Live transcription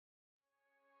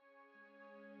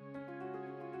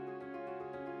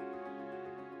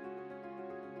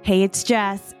Hey, it's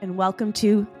Jess, and welcome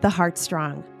to The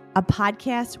Heartstrong, a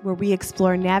podcast where we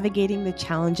explore navigating the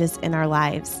challenges in our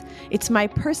lives. It's my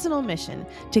personal mission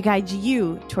to guide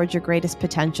you towards your greatest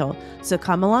potential. So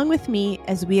come along with me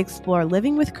as we explore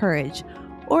living with courage,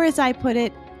 or as I put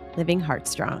it, living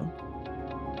heartstrong.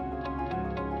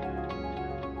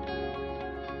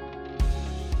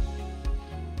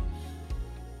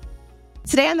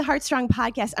 Today on the Heartstrong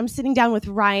podcast, I'm sitting down with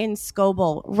Ryan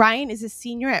Scoble. Ryan is a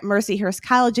senior at Mercyhurst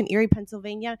College in Erie,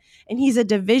 Pennsylvania, and he's a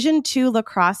Division II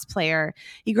lacrosse player.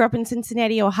 He grew up in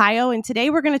Cincinnati, Ohio, and today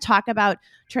we're going to talk about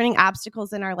turning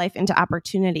obstacles in our life into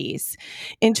opportunities.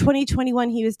 In 2021,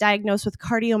 he was diagnosed with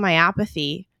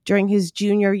cardiomyopathy during his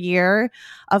junior year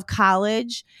of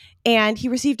college, and he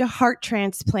received a heart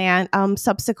transplant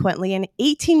subsequently. And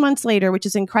 18 months later, which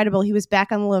is incredible, he was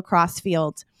back on the lacrosse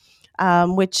field,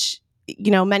 which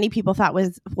many people thought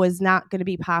was not going to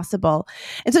be possible.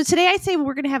 And so today I say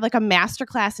we're going to have like a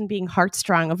masterclass in being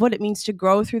heartstrong, of what it means to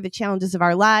grow through the challenges of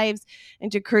our lives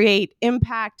and to create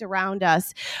impact around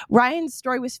us. Ryan's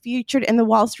story was featured in the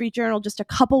Wall Street Journal just a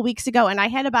couple weeks ago, and I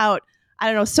had about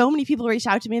so many people reached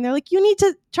out to me and they're like, you need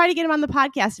to try to get him on the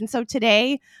podcast. And so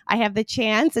today I have the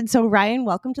chance. And so Ryan,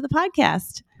 welcome to the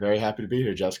podcast. Very happy to be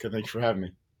here, Jessica. Thanks for having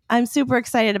me. I'm super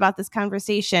excited about this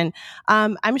conversation.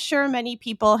 I'm sure many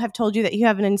people have told you that you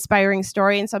have an inspiring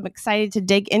story, and so I'm excited to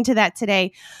dig into that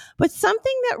today. But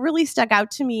something that really stuck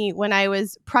out to me when I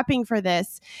was prepping for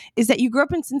this is that you grew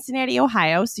up in Cincinnati,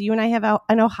 Ohio. So you and I have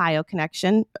an Ohio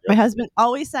connection. Yep. My husband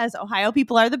always says Ohio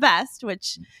people are the best,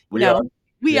 which we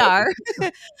are.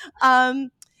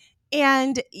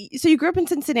 And so you grew up in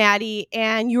Cincinnati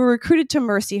and you were recruited to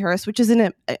Mercyhurst, which is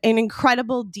an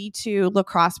incredible D2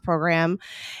 lacrosse program.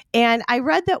 And I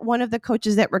read that one of the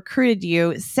coaches that recruited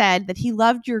you said that he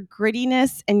loved your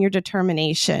grittiness and your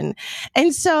determination.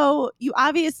 And so you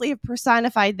obviously have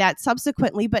personified that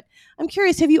subsequently, but I'm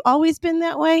curious, have you always been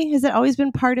that way? Has it always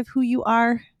been part of who you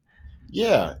are?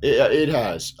 Yeah, it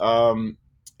has.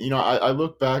 I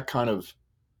look back kind of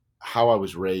how I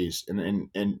was raised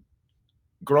and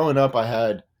growing up, I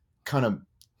had kind of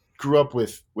grew up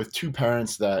with two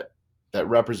parents that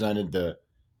represented the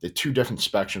two different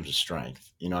spectrums of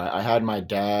strength. I had my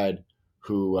dad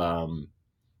who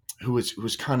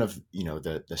was kind of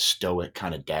the stoic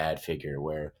kind of dad figure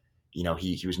where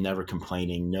he was never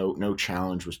complaining. No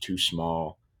challenge was too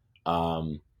small,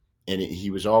 and he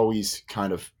was always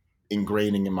kind of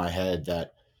ingraining in my head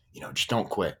that just don't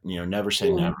quit. Never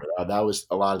say never. That was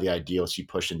a lot of the ideals he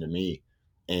pushed into me.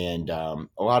 And a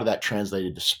lot of that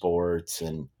translated to sports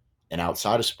and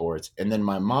outside of sports. And then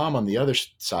my mom on the other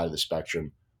side of the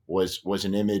spectrum was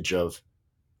an image of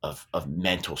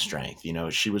mental strength.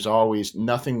 She was always,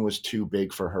 nothing was too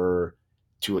big for her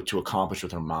to accomplish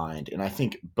with her mind. And I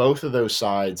think both of those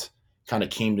sides kind of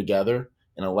came together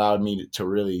and allowed me to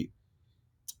really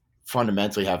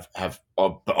fundamentally have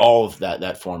all of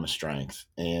that form of strength,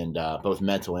 and both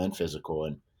mental and physical.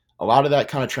 And a lot of that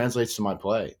kind of translates to my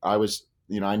play.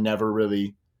 I never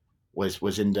really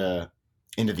was into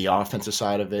the offensive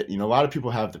side of it. A lot of people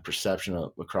have the perception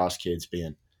of lacrosse kids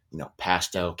being,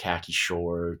 pastel khaki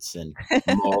shorts and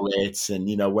mullets and,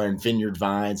 wearing vineyard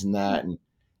vines and that.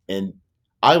 And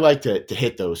I like to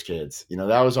hit those kids.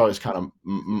 That was always kind of,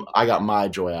 I got my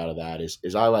joy out of that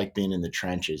is I like being in the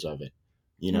trenches of it,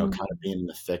 kind of being in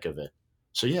the thick of it.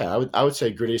 So yeah, I would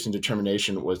say grittiness and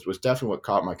determination was definitely what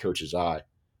caught my coach's eye.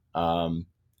 And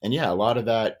yeah, a lot of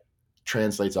that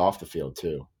translates off the field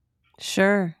too.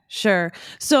 Sure.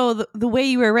 So the way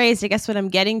you were raised, I guess what I'm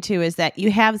getting to is that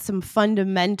you have some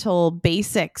fundamental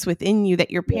basics within you that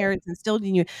your parents instilled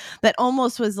in you that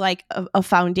almost was like a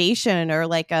foundation or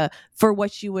like for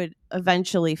what you would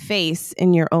eventually face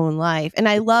in your own life. And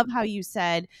I love how you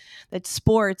said that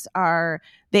sports are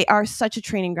such a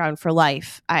training ground for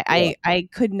life. I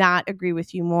could not agree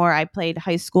with you more. I played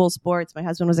high school sports. My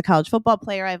husband was a college football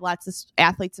player. I have lots of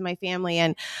athletes in my family.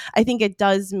 And I think it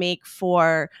does make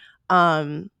for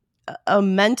a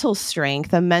mental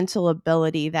strength, a mental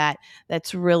ability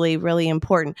that's really, really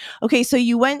important. Okay, so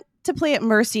you went to play at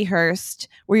Mercyhurst,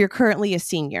 where you're currently a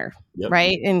senior,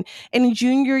 right? And in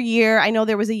junior year, I know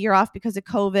there was a year off because of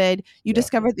COVID. You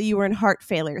discovered that you were in heart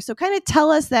failure. So kind of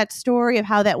tell us that story of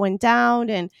how that went down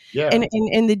and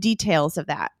the details of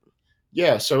that.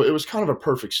 Yeah, so it was kind of a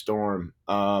perfect storm.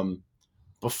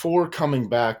 Before coming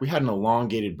back, we had an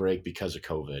elongated break because of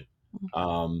COVID.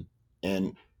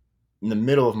 And in the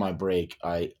middle of my break,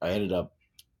 I ended up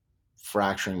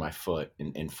fracturing my foot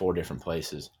in 4 different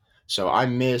places. So I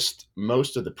missed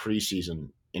most of the preseason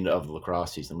of the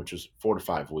lacrosse season, which was 4 to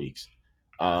 5 weeks.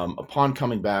 Upon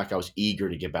coming back, I was eager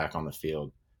to get back on the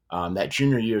field. That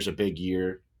junior year is a big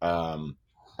year.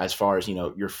 as far as,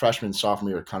 your freshman, sophomore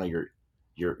year are kind of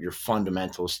your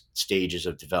fundamental stages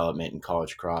of development in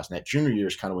college cross. And that junior year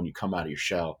is kind of when you come out of your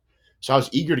shell. So I was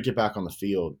eager to get back on the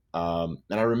field. And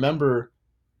I remember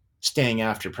staying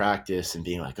after practice and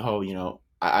being like, oh,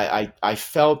 I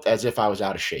felt as if I was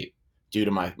out of shape due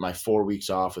to my 4 weeks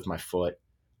off with my foot.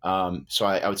 So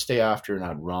I would stay after and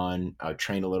I'd run, I would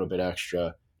train a little bit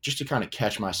extra just to kind of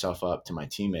catch myself up to my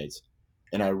teammates.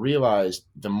 And I realized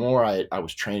the more I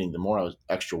was training, the more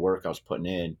extra work I was putting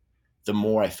in, the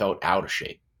more I felt out of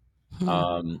shape.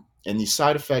 Hmm. And these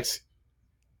side effects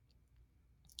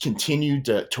continued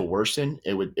to worsen.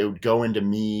 It would go into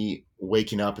me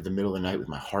waking up at the middle of the night with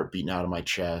my heart beating out of my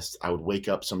chest. I would wake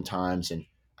up sometimes and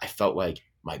I felt like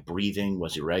my breathing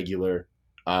was irregular.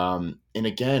 And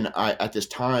again, I at this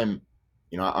time,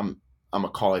 I'm a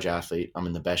college athlete. I'm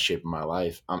in the best shape of my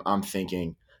life. I'm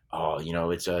thinking, oh,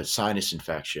 it's a sinus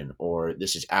infection, or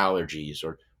this is allergies,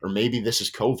 or maybe this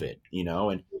is COVID.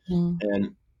 Hmm.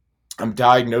 And I'm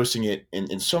diagnosing it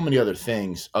in so many other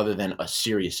things other than a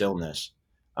serious illness.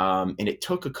 And it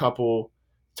took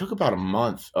about a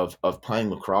month of playing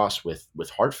lacrosse with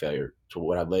heart failure to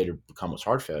what I'd later become was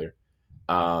heart failure.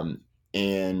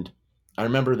 And I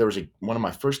remember there was one of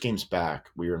my first games back.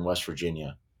 We were in West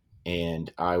Virginia,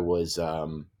 and I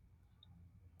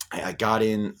got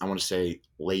in. I want to say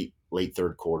late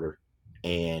third quarter,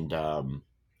 and I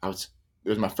was it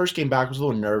was my first game back. I was a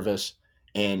little nervous,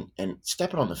 and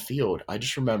stepping on the field, I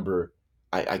just remember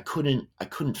I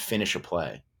couldn't finish a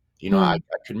play. I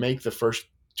could make the first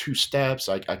two steps.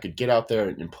 I could get out there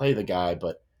and play the guy,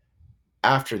 but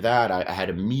after that, I had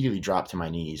immediately dropped to my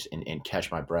knees and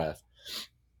catch my breath.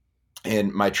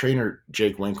 And my trainer,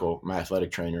 Jake Winkle, my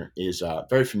athletic trainer, is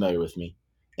very familiar with me.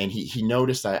 And he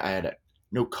noticed I had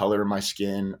no color in my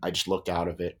skin. I just looked out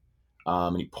of it.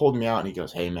 And he pulled me out and he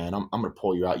goes, "Hey, man, I'm going to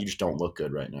pull you out. You just don't look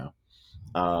good right now."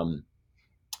 Um,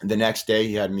 the next day,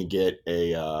 he had me get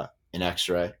an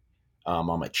X-ray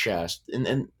on my chest.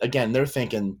 And again, they're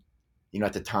thinking,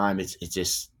 at the time, it's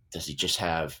just, does he just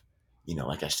have,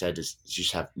 like I said, does he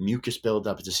just have mucus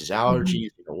buildup? Is this his Hmm. allergies?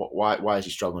 Why is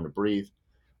he struggling to breathe?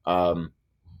 Um,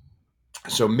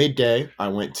 so midday, I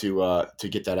went to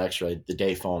get that X-ray the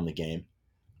day following the game,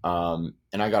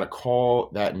 and I got a call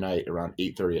that night around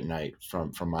 8:30 at night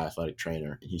from my athletic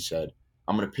trainer, and he said,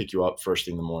 "I'm going to pick you up first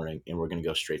thing in the morning, and we're going to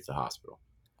go straight to the hospital."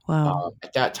 Wow.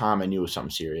 At that time, I knew it was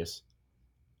something serious.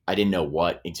 I didn't know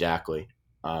what exactly.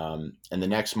 And the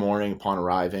next morning, upon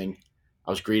arriving,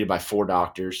 I was greeted by four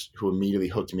doctors who immediately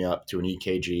hooked me up to an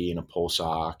EKG and a pulse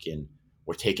ox, and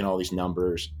were taking all these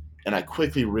numbers. And I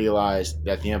quickly realized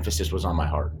that the emphasis was on my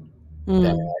heart.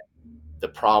 That Mm. the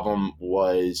problem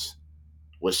was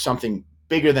something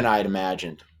bigger than I had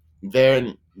imagined.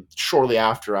 Then, shortly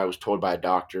after, I was told by a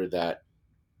doctor that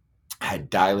I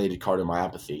had dilated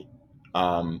cardiomyopathy,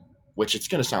 um, which it's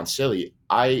going to sound silly.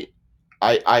 I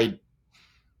I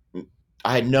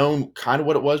had known kind of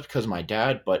what it was because of my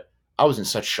dad, but I was in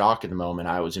such shock at the moment.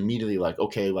 I was immediately like,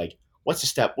 okay, like what's the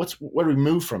step? Where do we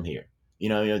move from here?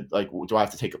 Like do I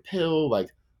have to take a pill? Like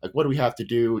what do we have to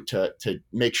do to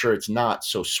make sure it's not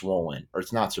so swollen or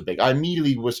it's not so big? I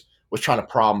immediately was trying to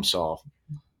problem solve.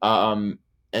 Um,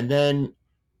 and then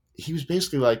he was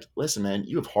basically like, listen, man,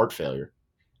 you have heart failure.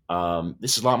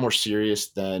 This is a lot more serious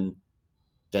than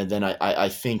I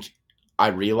think I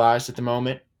realized at the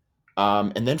moment.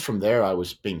 And then from there, I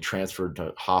was being transferred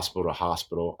to hospital.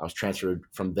 I was transferred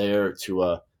from there to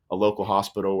a local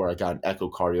hospital where I got an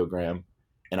echocardiogram,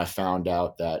 and I found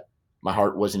out that my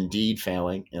heart was indeed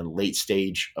failing in late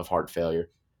stage of heart failure.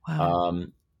 Wow.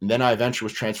 And then I eventually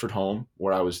was transferred home,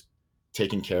 where I was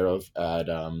taken care of at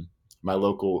my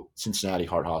local Cincinnati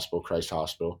Heart Hospital, Christ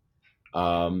Hospital.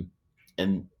 Um,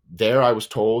 and there, I was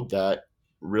told that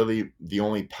really the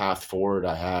only path forward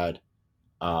I had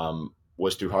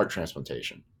was through heart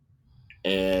transplantation.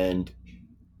 And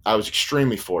I was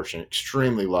extremely fortunate,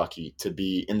 extremely lucky to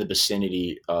be in the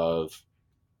vicinity of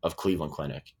Cleveland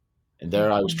Clinic. And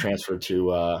there I was Mhm. transferred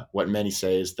to what many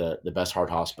say is the best heart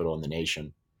hospital in the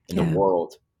nation, in the Yeah.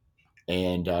 world.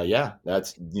 And yeah,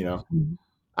 that's, Mhm.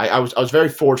 I was very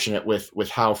fortunate with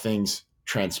how things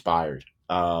transpired.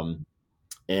 And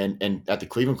at the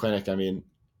Cleveland Clinic, I mean,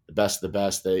 the best of the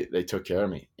best, they took care of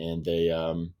me, and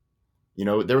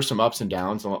there were some ups and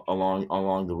downs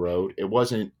along the road. It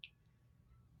wasn't,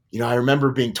 I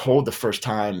remember being told the first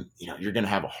time, you're going to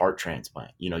have a heart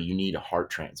transplant. You need a heart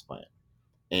transplant,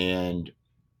 and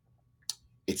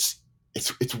it's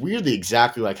it's weirdly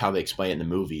exactly like how they explain it in the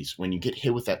movies. When you get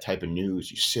hit with that type of news,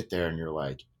 you sit there and you're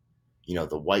like,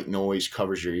 the white noise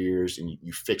covers your ears, and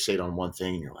you fixate on one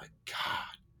thing, and you're like,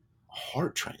 God, a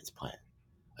heart transplant.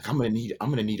 like I'm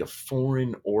gonna need a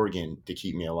foreign organ to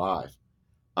keep me alive.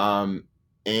 Um,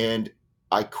 and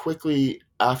I quickly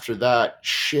after that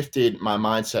shifted my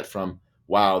mindset from,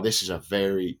 wow, this is a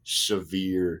very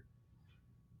severe,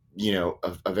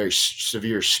 a very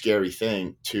severe, scary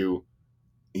thing, to,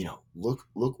 look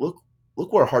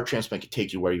where a heart transplant could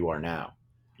take you where you are now.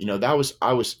 That was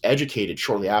I was educated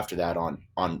shortly after that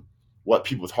on what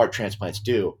people with heart transplants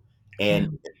do, Yeah.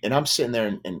 and I'm sitting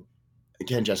there, and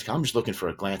again, Jessica, I'm just looking for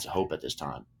a glance of hope at this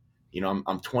time.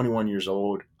 I'm 21 years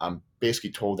old. I'm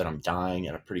basically told that I'm dying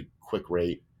at a pretty quick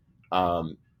rate.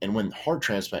 And when heart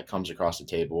transplant comes across the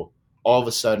table, all of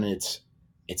a sudden it's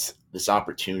this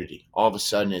opportunity. All of a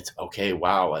sudden it's okay.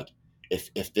 Wow, like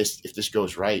if this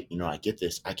goes right, I get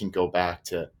this. I can go back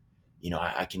to,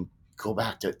 I can go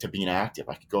back to being active.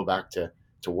 I could go back to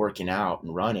working out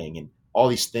and running and all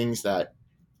these things that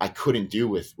I couldn't do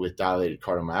with dilated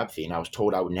cardiomyopathy, and I was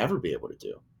told I would never be able to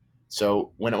do.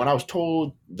 So when I was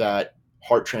told that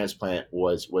heart transplant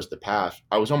was the path,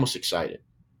 I was almost excited.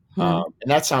 Hmm. And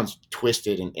that sounds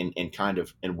twisted and kind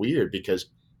of and weird because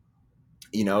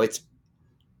it's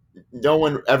no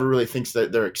one ever really thinks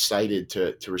that they're excited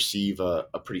to receive a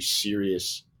pretty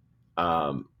serious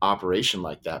operation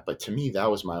like that. But to me, that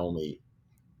was really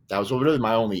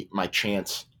my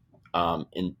chance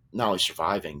in not only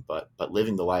surviving but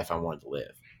living the life I wanted to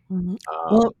live. Mhm.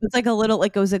 Well, Um, it's like a little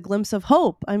like it was a glimpse of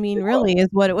hope. I mean, it was. really is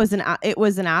what it was it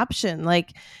was an option,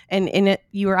 like, and it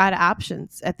you were out of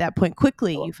options at that point.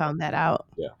 Quickly, I love you that. found that out.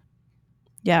 Yeah.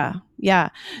 Yeah, yeah.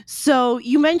 So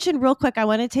you mentioned real quick, I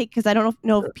want to take because I don't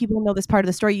know if Sure. people know this part of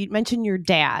the story. You mentioned your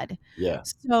dad. Yeah.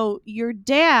 So your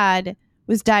dad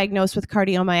was diagnosed with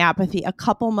cardiomyopathy a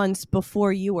couple months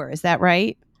before you were. Is that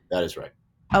right? That is right.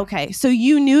 Okay. So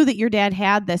you knew that your dad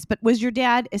had this, but was your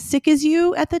dad as sick as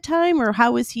you at the time, or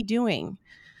how was he doing?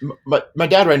 But my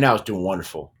dad right now is doing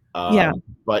wonderful. Yeah.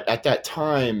 But at that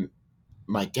time,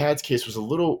 my dad's case was a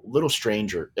little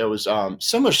stranger. It was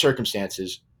similar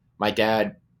circumstances. My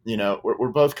dad, we're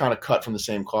both kind of cut from the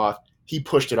same cloth. He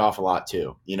pushed it off a lot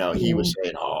too. He was Mm.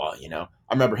 saying, "Oh,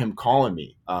 I remember him calling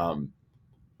me.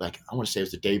 Like I want to say it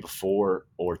was the day before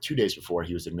or 2 days before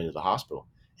he was admitted to the hospital,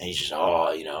 and he's just, "Oh,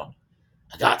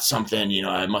 I got something.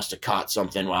 I must have caught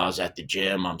something while I was at the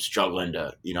gym. I'm struggling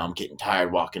to, I'm getting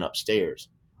tired walking upstairs."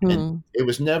 And Hmm. it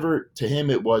was never to him.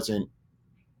 It wasn't.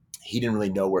 He didn't really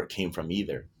know where it came from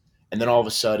either. And then all of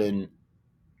a sudden,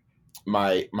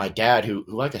 my dad, who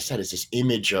like I said, is this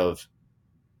image of,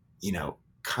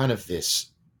 kind of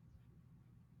this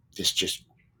just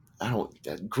I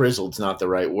don't grizzled's not the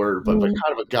right word, but Mm.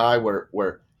 kind of a guy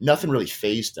where nothing really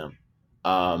phased him.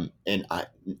 And I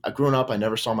growing up, I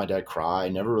never saw my dad cry. I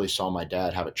never really saw my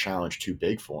dad have a challenge too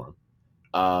big for him.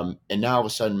 And now all of a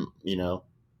sudden,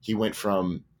 he went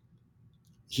from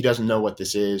he doesn't know what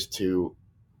this is to,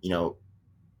 you know,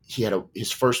 he had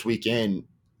his first weekend,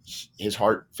 his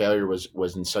heart failure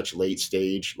was in such late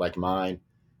stage like mine.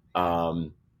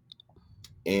 Um,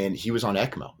 and he was on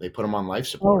ECMO. They put him on life Oh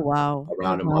support wow. Oh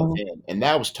around a month wow. in, and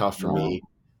that was tough for Wow. me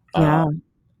uh, Yeah.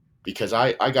 because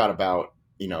I got about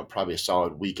probably a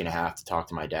solid week and a half to talk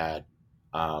to my dad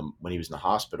when he was in the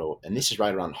hospital, and this is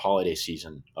right around holiday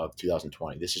season of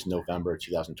 2020. This is November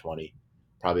 2020,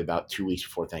 probably about 2 weeks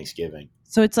before Thanksgiving.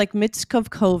 So it's like midst of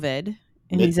COVID,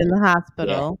 and Mid he's in the Yeah,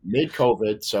 hospital. mid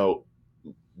COVID, so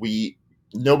we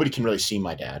nobody can really see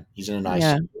my dad. He's in an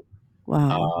Yeah. ICU.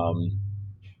 Wow. Um,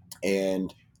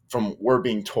 and from we're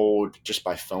being told just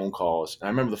by phone calls, and I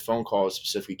remember the phone calls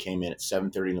specifically came in at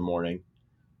 7:30 in the morning,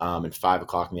 and 5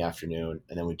 o'clock in the afternoon,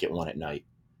 and then we'd get one at night.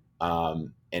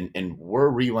 And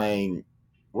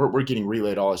we're getting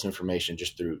relayed all this information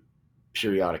just through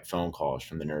periodic phone calls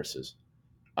from the nurses.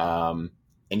 Um,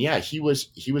 and yeah, he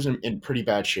was in pretty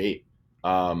bad shape.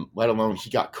 Let alone he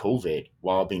got COVID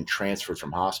while being transferred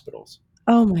from hospitals.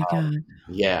 Oh my God.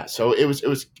 Yeah, so it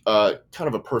was kind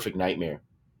of a perfect nightmare.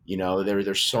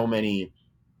 There's so many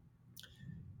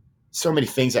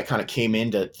things that kind of came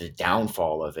into the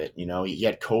downfall of it. He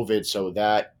had COVID, so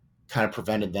that kind of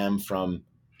prevented them from.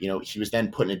 He was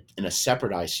then put in a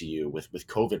separate ICU with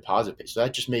COVID positive, so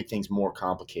that just made things more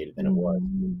complicated than it was.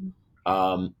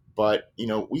 Mm. But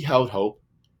we held hope.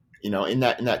 In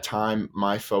that time,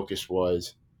 my focus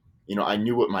was, I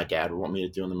knew what my dad would want me to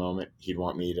do in the moment. He'd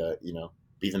want me to,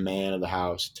 be the man of the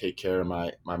house, take care of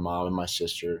my mom and my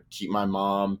sister, keep my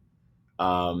mom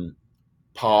um,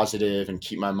 positive, and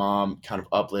keep my mom kind of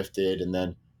uplifted. And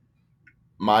then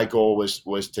my goal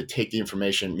was to take the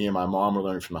information me and my mom were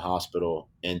learning from the hospital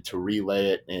and to relay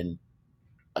it in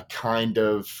a kind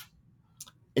of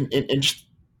in just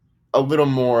a little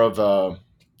more of a, I'm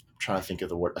trying to think of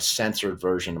the word, a censored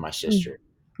version to my Mm. sister.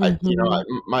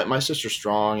 Mm-hmm. My sister's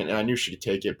strong, and I knew she could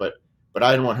take it, but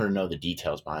I didn't want her to know the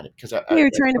details behind it because You're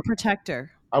trying to protect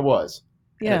her. I was,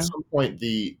 and at Yeah. some point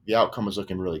the outcome was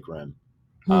looking really grim.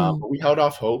 Hmm. But we held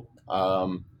off hope.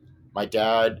 My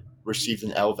dad received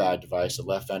an LVAD device, a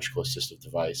left ventricle assistive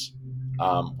device,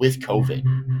 with COVID.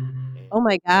 And Oh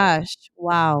my gosh.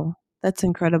 Wow. That's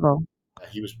incredible.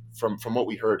 he was from what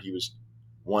we heard, he was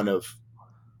one of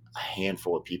a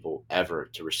handful of people ever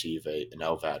to receive an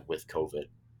LVAD with COVID.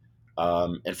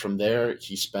 And from there,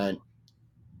 he spent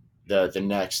the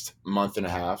next month and a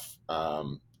half,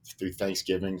 through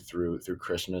Thanksgiving through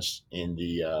Christmas in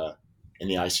the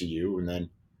ICU, and then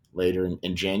later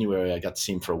in January I got to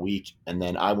see him for a week, and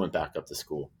then I went back up to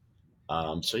school.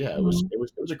 So yeah, Wow. it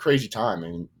was a crazy time,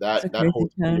 and It's a that crazy whole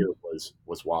year time.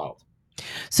 was wild.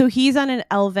 So he's on an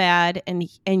LVAD,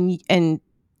 and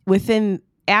within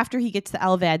after he gets the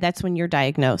LVAD, that's when you're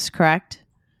diagnosed, correct?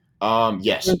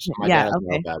 Yes, so my Yeah. dad has an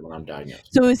Okay. LVAD when I'm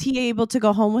diagnosed. So is he able to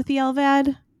go home with the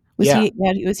LVAD? Yeah,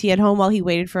 Was he at home while he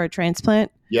waited for a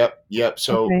transplant? yep.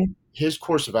 So Okay. his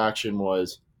course of action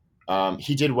was,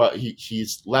 he did what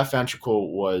his left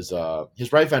ventricle was,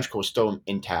 his right ventricle was still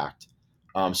intact.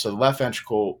 So the left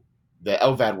ventricle, the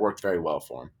LVAD worked very well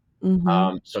for him.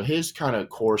 Mm-hmm. So his kind of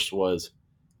course was,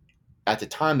 at the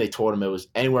time they told him it was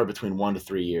anywhere between 1 to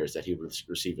 3 years that he would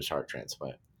receive his heart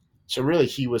transplant. So really,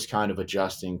 he was kind of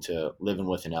adjusting to living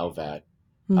with an LVAD.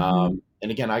 Mm-hmm.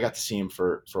 And again, I got to see him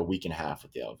for a week and a half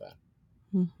with the LVAD.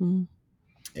 Mm-hmm.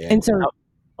 And And so,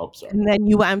 oh, sorry, and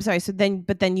then I'm sorry. So then,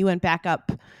 but then you went back up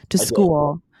to I did.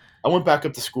 school. I went back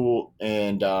up to school,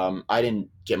 and I didn't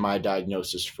get my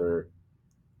diagnosis for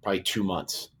probably 2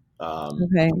 months,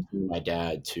 Okay. from seeing my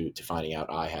dad to finding out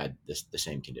I had the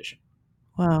same condition.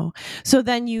 Wow. So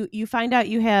then you find out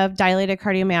you have dilated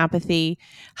cardiomyopathy.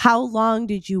 How long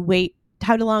did you wait?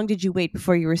 How long did you wait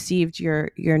before you received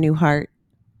your new heart?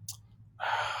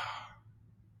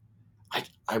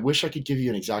 I wish I could give you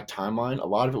an exact timeline. A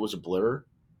lot of it was a blur,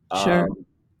 Sure. um,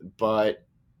 but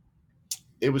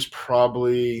it was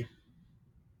probably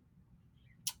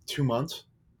 2 months.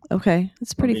 Okay.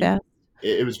 That's I pretty mean, fast.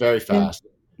 it was very Yeah. fast.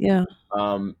 Yeah.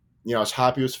 I was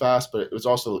happy it was fast, but it was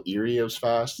also eerie. It was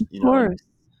fast. Of course.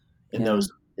 In Yeah.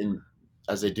 those in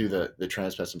as they do the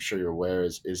transplants, I'm sure you're aware,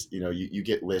 is you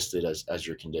get listed as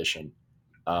your condition,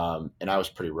 and I was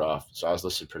pretty rough, so I was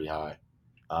listed pretty high.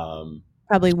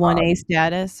 Probably So 1A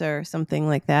status or something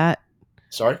like that.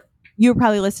 sorry, You were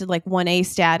probably listed like 1A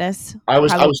status, I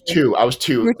probably. was two. I was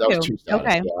two. You're That was 2. two status.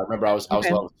 Okay. Yeah, I remember I was Okay.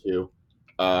 level two,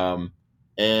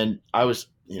 and I was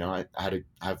I had to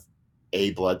have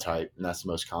A blood type, and that's the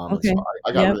most common. So Okay.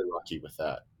 I got Yep. really lucky with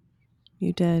that.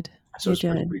 You did. So You it's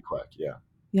did. pretty quick. Yeah.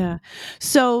 Yeah.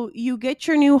 So you get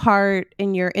your new heart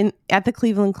and you're in at the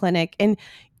Cleveland Clinic. And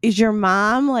is your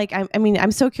mom like, I mean,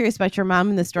 I'm so curious about your mom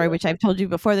in the story, Yeah. which I've told you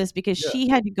before this, because Yeah. she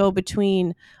had to go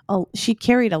between, she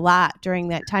carried a lot during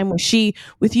that time. Was she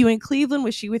with you in Cleveland?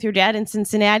 Was she with your dad in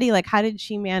Cincinnati? Like, how did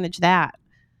she manage that?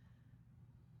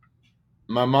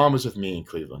 My mom was with me in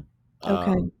Cleveland.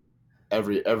 Okay.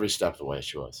 Every step of the way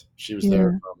she was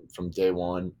there Yeah. from day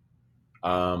one.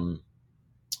 um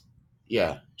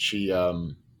yeah, she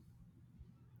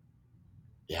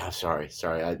yeah, sorry,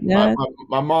 Yeah.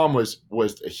 my mom was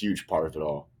a huge part of it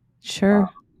all. uh, Sure.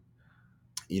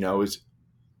 it was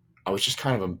I was just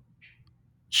kind of a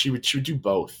she would do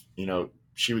both.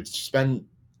 She would spend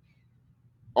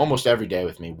almost every day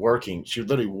with me working. She would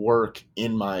literally work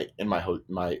in my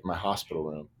hospital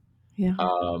room. Yeah.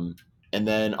 Um, and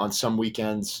then on some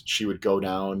weekends, she would go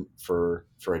down for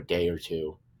a day or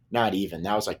two. Not even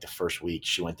that was like the first week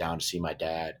she went down to see my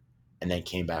dad, and then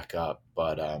came back up.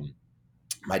 But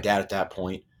my dad at that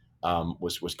point,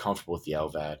 was comfortable with the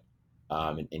LVAD,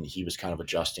 and he was kind of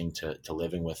adjusting to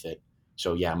living with it.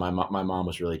 So yeah, my mom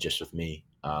was really just with me.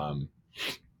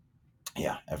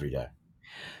 Yeah, every day.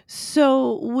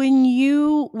 So when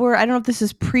you were, I don't know if this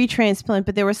is pre-transplant,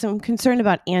 but there was some concern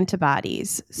about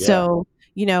antibodies. Yeah, So,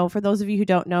 for those of you who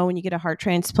don't know, when you get a heart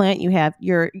transplant,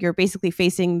 you're basically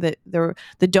facing the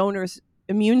donor's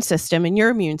immune system and your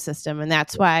immune system, and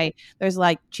that's yeah, why there's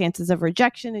like chances of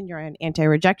rejection, and you're on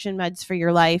anti-rejection meds for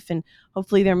your life, and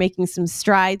hopefully they're making some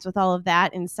strides with all of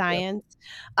that in yeah, science.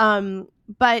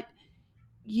 But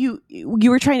you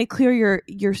were trying to clear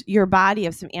your body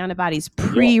of some antibodies yeah.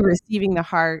 pre receiving the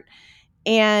heart,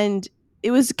 and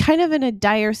it was kind of in a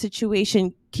dire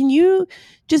situation. Can you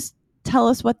just tell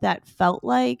us what that felt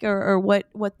like, or what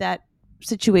that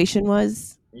situation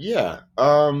was? Yeah.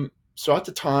 So at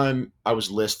the time, I was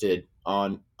listed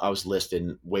and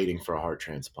waiting for a heart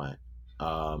transplant.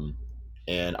 Um,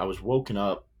 and I was woken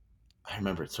up. I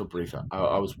remember it's so brief.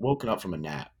 I was woken up from a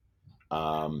nap,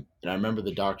 And I remember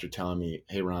the doctor telling me,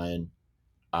 "Hey Ryan,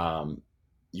 um,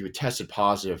 you had tested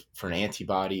positive for an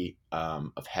antibody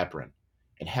of heparin,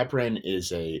 and heparin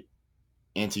is a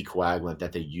anticoagulant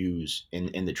that they use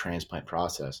in the transplant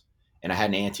process. And I had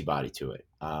an antibody to it.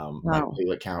 My Wow.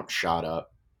 platelet count shot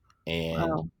up, and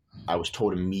Wow. I was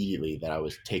told immediately that I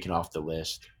was taken off the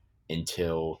list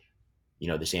until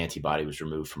this antibody was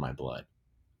removed from my blood.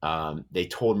 They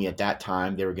told me at that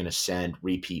time they were going to send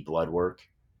repeat blood work,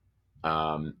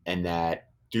 and that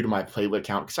due to my platelet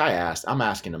count, because I'm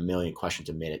asking a million questions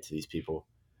a minute to these people.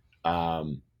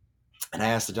 Um, and I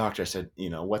asked the doctor, I said,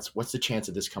 what's the chance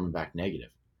of this coming back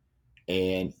negative?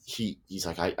 And he's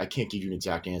like, I can't give you an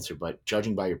exact answer, but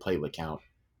judging by your platelet count,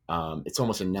 it's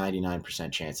almost a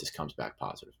 99% chance this comes back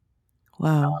positive.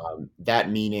 Wow. That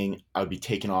meaning I would be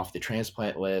taken off the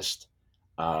transplant list.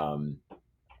 Um,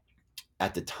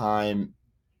 at the time,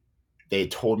 they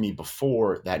had told me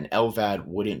before that an LVAD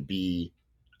wouldn't be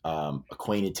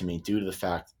acquainted to me due to the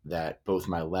fact that both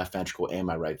my left ventricle and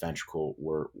my right ventricle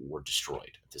were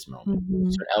destroyed at this moment.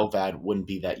 So Mhm. an LVAD wouldn't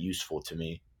be that useful to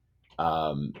me.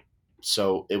 Um,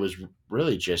 so it was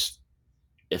really just,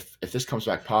 if this comes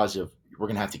back positive, we're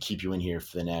gonna have to keep you in here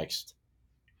for the next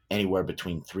anywhere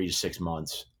between 3 to 6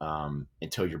 months,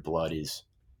 until your blood is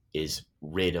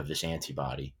rid of this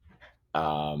antibody.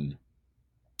 Um,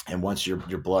 and once your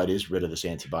blood is rid of this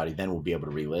antibody, then we'll be able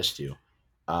to relist you.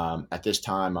 At this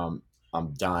time,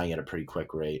 I'm dying at a pretty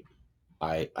quick rate.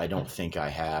 I don't think I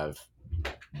have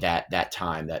that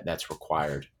time that's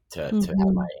required to have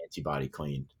my Mhm. antibody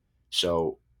cleaned.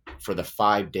 So for the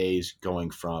 5 days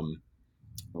going from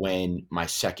when my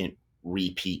second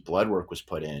repeat blood work was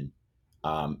put in,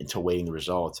 until waiting the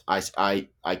results, I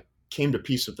came to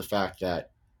peace with the fact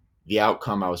that the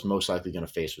outcome I was most likely going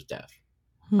to face was death.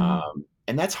 Mhm.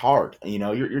 And that's hard.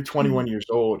 You're Mhm. 21 years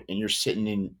old and you're sitting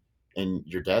in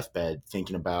your deathbed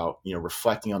thinking about,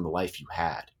 reflecting on the life you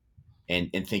had,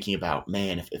 and thinking about,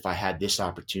 man, if I had this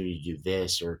opportunity to do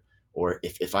this, or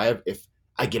if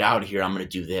I get out of here, I'm going to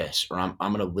do this, or I'm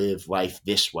going to live life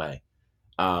this way.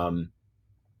 Um,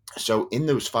 so in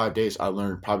those 5 days, I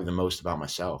learned probably the most about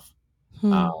myself,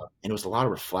 uh, Hmm. and it was a lot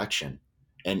of reflection.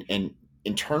 And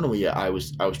internally, I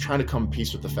was trying to come to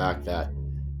peace with the fact that,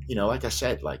 like I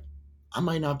said, like I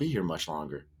might not be here much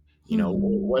longer. Mhm.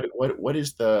 What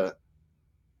is the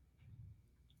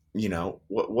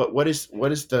what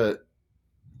is the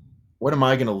what am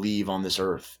I going to leave on this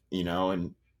earth?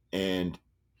 And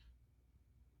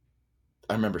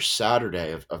I remember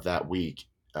Saturday of that week,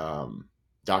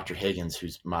 Dr. Higgins,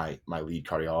 who's my lead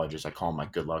cardiologist, I call him my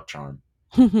good luck charm.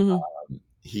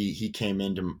 He came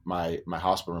into my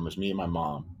hospital room. It was me and my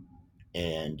mom,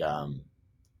 and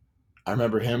I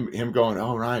remember him going,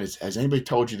 "Oh, Ryan, has anybody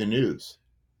told you the news?"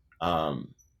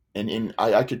 Um, and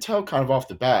I could tell kind of off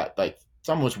the bat, like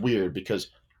something was weird because,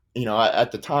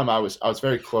 at the time I was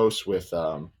very close with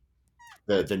the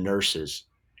nurses,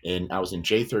 and I was in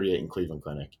J38 in Cleveland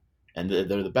Clinic, and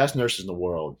they're the best nurses in the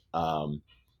world.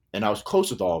 And I was close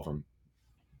with all of them,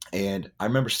 and I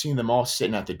remember seeing them all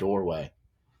sitting at the doorway,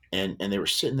 and they were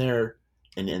sitting there,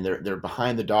 and they're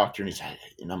behind the doctor, and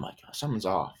and I'm like, "Oh, something's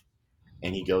off,"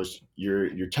 and he goes,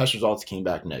 "Your test results came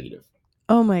back negative.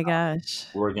 Oh my gosh.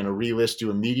 We're gonna relist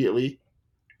you immediately."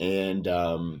 And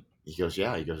he goes,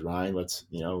 "Yeah." He goes, "Ryan, let's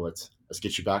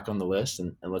get you back on the list,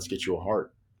 and let's get you a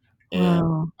heart." And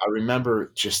Wow. I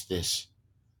remember just this,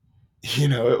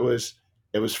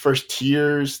 it was first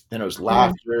tears, then it was Yeah.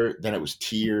 laughter, then it was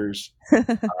tears.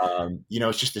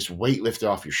 It's just this weight lifted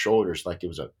off your shoulders, like it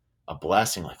was a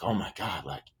blessing. Like, oh my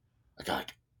God,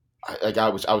 I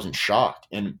was in shock.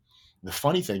 And the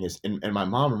funny thing is, and my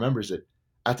mom remembers it.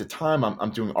 At the time,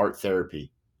 I'm doing art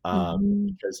therapy, Mhm.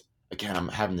 because again, I'm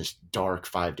having this dark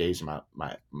 5 days of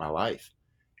my life.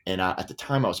 And at the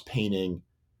time, I was painting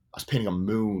a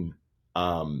moon,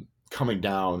 coming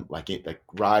down, like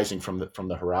rising from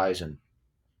the horizon,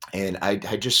 and I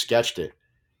had just sketched it.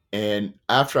 And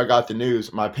after I got the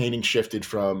news, my painting shifted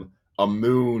from a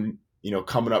moon,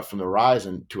 coming up from the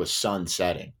horizon to a sun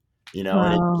setting, and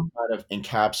it just Wow. kind of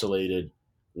encapsulated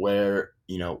where,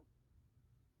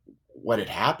 what had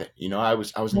happened. I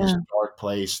was in this Yeah. dark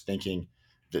place thinking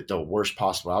that the worst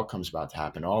possible outcome is about to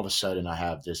happen. All of a sudden I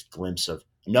have this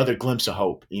another glimpse of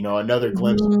hope, another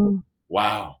glimpse of, Mhm.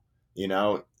 wow,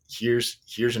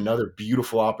 here's another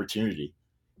beautiful opportunity.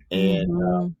 And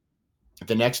Mhm.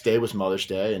 the next day was Mother's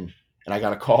Day, and I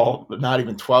got a call not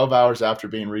even 12 hours after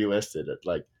being relisted at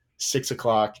like 6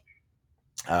 o'clock,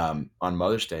 on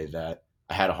Mother's Day, that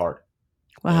I had a heart.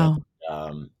 And Wow.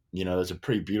 it was a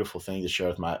pretty beautiful thing to share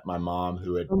with my mom,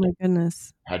 who had Oh my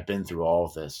goodness. had been through all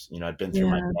of this. Had been through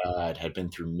my Yeah. dad, had been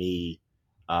through me.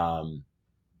 um,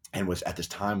 and was at this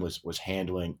time was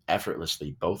handling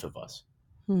effortlessly both of us.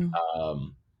 Hmm.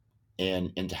 Um,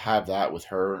 and to have that with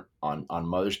her on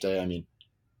Mother's Day, I mean,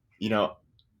 you know,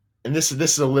 and this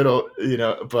is a little,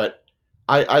 but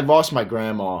I lost my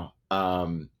grandma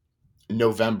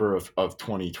November of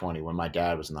 2020 when my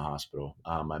dad was in the hospital.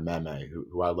 My meme,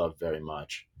 who I love very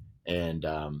much, and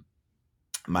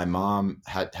my mom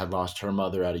had lost her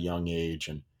mother at a young age,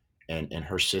 and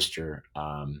her sister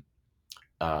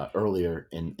earlier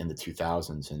in the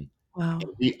 2000s, Wow.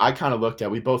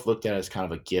 and we both looked at it as kind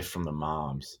of a gift from the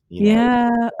moms, Yeah.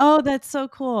 Oh, that's so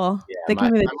cool. Yeah, That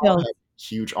gave me the my mom chills. had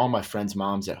huge. All my friends'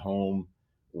 moms at home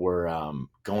were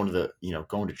going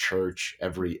to church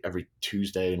every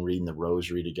Tuesday and reading the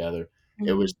rosary together. Mhm.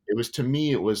 It was to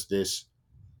me it was this,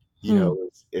 Hmm.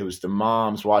 it was the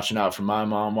moms watching out for my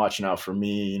mom, watching out for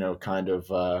me, kind of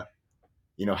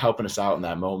helping us out in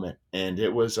that moment, and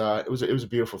it was a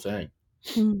beautiful thing.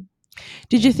 Hmm.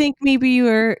 Did you And think maybe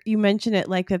you mentioned it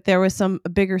like that there was a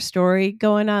bigger story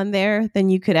going on there than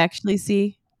you could actually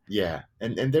see? yeah,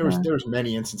 and Yeah. there was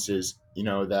many instances,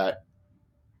 that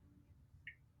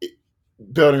it,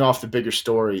 building off the bigger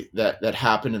story that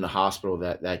happened in the hospital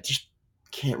that just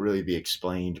can't really be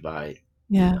explained by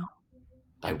Yeah.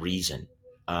 by reason,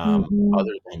 Mhm.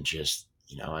 other than just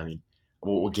I mean,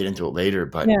 we'll get into it later,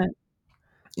 but Yeah.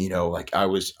 like I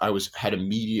was had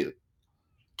immediate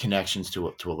connections to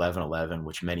 1111,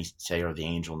 which many say are the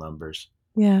angel numbers.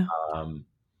 Yeah. um,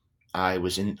 I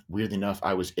was in weirdly enough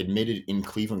I was admitted in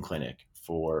Cleveland Clinic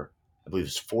for, I believe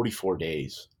it's 44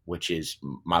 days, which is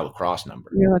my lacrosse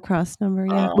number. Your lacrosse number,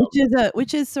 yeah. um,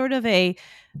 Which is sort of a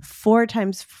 4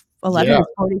 times 11 yeah. is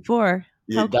 44.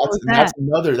 Yeah, How cool is that?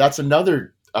 that's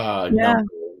another Yeah.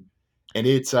 number, and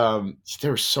it's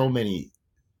there were so many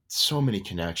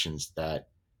connections that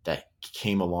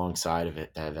came alongside of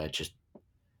it that just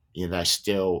that I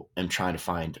still am trying to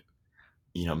find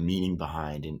meaning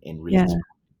behind and reasons. Yeah.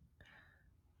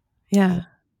 Yeah.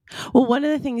 Well, one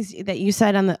of the things that you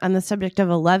said on the subject of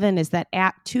 11 is that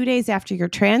at 2 days after your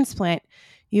transplant,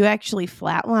 you actually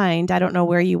flatlined. I don't know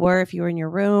where you were, if you were in your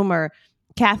room or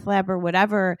cath lab or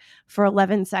whatever, for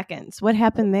 11 seconds. What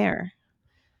happened there?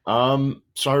 So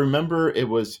I remember it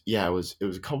was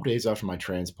a couple days after my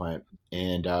transplant,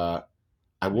 and I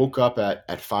woke up at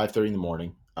 5:30 in the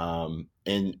morning.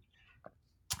 And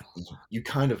you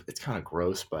kind of it's kind of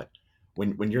gross, but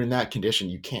when you're in that condition,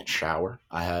 you can't shower.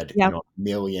 I had Yep. a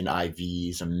million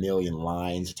IVs, a million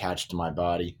lines attached to my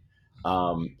body.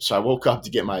 So I woke up to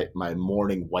get my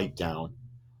morning wipe down,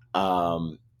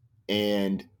 um,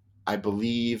 and I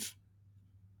believe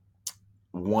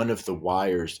one of the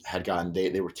wires had gotten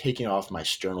they were taking off my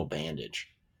sternal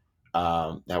bandage.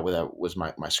 That was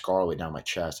my scar way down my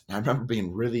chest, and I remember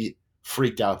being really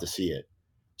freaked out to see it.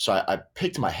 So I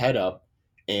picked my head up,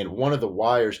 and one of the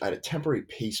wires, I had a temporary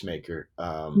pacemaker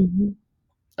Mhm.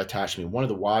 attached to me. One of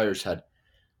the wires had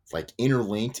like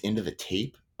interlinked into the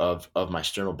tape of my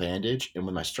sternal bandage, and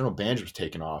when my sternal bandage was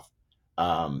taken off,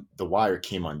 the wire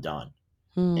came undone.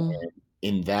 Hmm.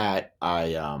 In that,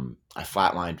 I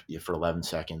flatlined for 11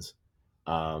 seconds,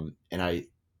 and I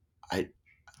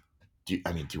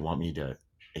I mean, do you want me to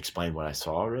explain what I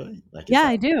saw? Really, like, is Yeah, that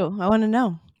I do. I want to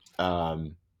know.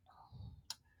 um?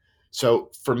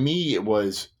 So for me, it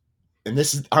was, and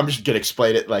this is, I'm just gonna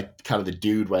explain it like kind of the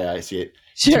dude way I see it.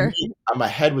 To Sure. me, my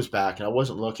head was back and I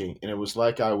wasn't looking, and it was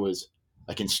like I was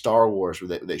like in Star Wars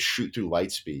where they shoot through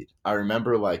light speed. I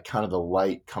remember like kind of the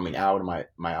light coming out of my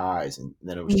eyes, and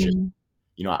then it was just, Mm.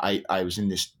 I was in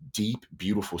this deep,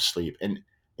 beautiful sleep, and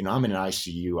I'm in an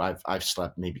ICU. I've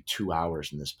slept maybe 2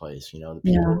 hours in this place. The people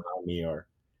Yeah. around me are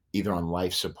either on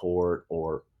life support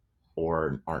or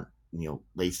aren't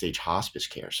late stage hospice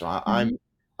care. So Mhm.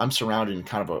 I'm surrounded in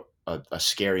kind of a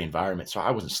scary environment. So I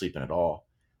wasn't sleeping at all.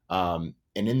 And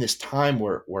in this time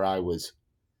where I was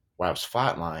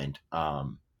flatlined,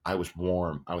 I was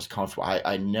warm. I was comfortable.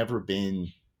 I never been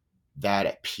that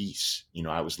at peace.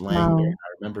 I was laying there. Wow. And I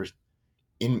remember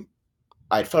in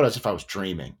I felt as if I was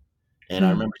dreaming, and I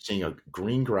Hmm. remember seeing a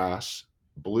green grass,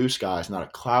 blue skies, not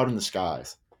a cloud in the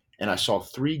skies, and I saw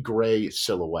three gray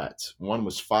silhouettes. One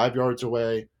was 5 yards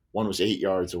away, one was 8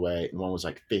 yards away, and one was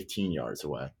like 15 yards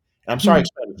away. And I'm sorry I Hmm.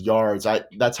 expanded yards.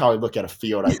 That's how I look at a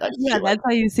field. I see Yeah, it like that's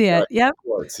how you see it. Yep.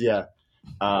 sports. Yeah.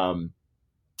 Um,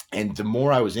 and the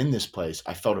more I was in this place,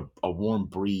 I felt a warm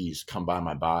breeze come by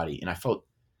my body, and I felt,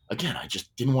 again, I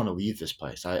just didn't want to leave this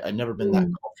place. I'd never been that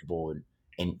Mm. comfortable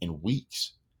in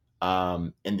weeks.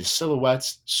 And the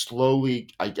silhouettes slowly,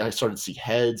 I started to see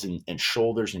heads and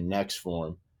shoulders and necks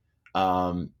form.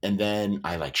 And then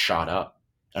I like shot up.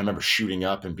 I remember shooting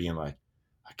up and being like,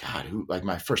 God, who? Like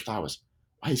my first thought was,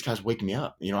 why these guys waking me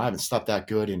up? I haven't slept that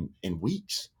good in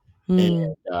weeks. And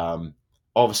Mm.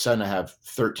 all of a sudden I have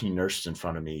 13 nurses in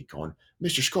front of me going,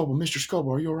 Mr.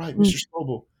 Scoble, are you all right? Mm. Mr.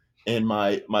 Scoble. And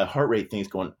my heart rate thing is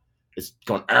going, and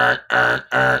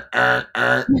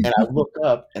I look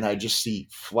up and I just see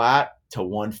flat to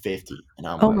 150. And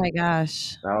I'm Oh like, my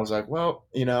gosh. and I was like, well,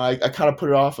 I kind of put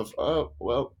it off of, oh,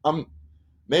 well,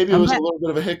 maybe it I'm was a bet. little bit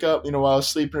of a hiccup, while I was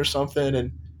sleeping or something.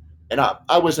 And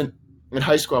I wasn't in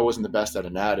high school. I wasn't the best at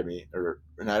anatomy,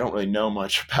 and I don't really know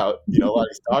much about a lot of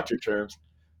these doctor terms.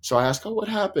 So I ask, oh, what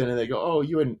happened? And they go, oh,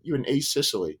 you in A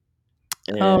Sicily,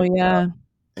 Oh and yeah.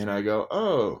 and I go,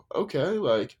 oh, okay,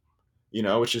 like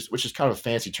which is kind of a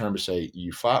fancy term to say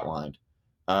you flatlined.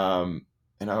 Um,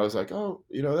 and I was like, oh,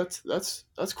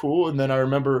 that's cool. And then I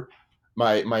remember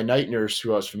my night nurse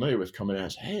who I was familiar with coming in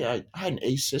and said, hey, I had an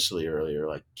A Sicily earlier.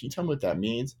 Like, can you tell me what that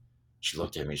means? She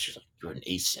looked at me. She's like, you're an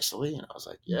A Sicily? And I was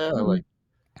like, yeah. Mhm.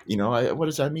 Like, what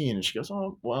does that mean? And she goes,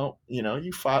 oh, well, you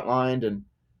flatlined.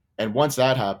 And once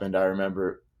that happened, I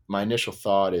remember my initial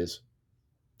thought is,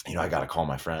 I got to call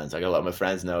my friends. I got to let my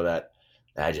friends know that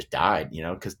I just died,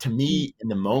 because to Mm. me in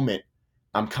the moment,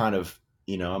 I'm kind of,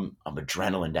 I'm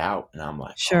adrenaline out and I'm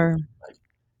like, oh, Sure.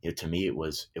 like, to me, it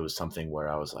was something where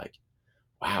I was like,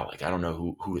 wow, like, I don't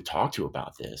know who to talk to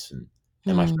about this. And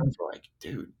my Mm. friends were like,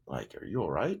 dude, like, are you all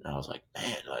right? And I was like,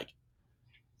 man, like,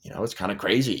 it's kind of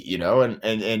crazy,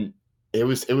 and it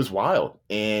was wild.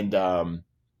 And,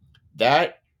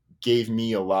 that gave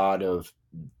me a lot of,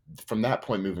 from that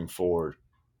point moving forward,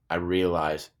 I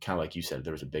realized, kind of like you said,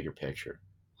 there was a bigger picture,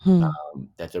 Hmm.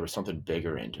 that there was something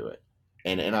bigger into it.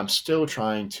 And I'm still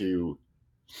trying to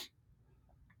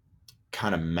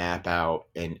kind of map out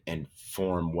and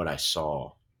form what I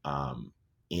saw,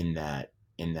 in that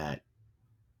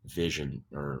vision,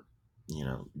 or,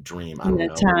 dream. I In don't that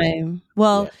know. time. Yeah.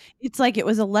 Well, it's like it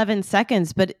was 11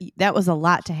 seconds, but that was a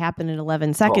lot to happen in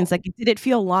 11 Oh, seconds. Like, did it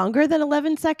feel longer than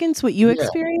 11 seconds, what you yeah. It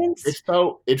experienced?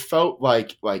 felt it felt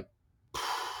like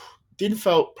didn't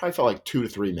felt probably felt like 2 to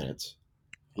 3 minutes.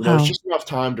 It's Wow. just enough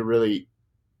time to really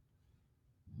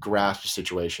grasp the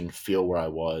situation, feel where I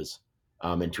was,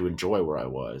 and to enjoy where I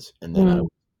was. And then I,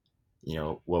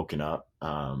 Mm. woken up,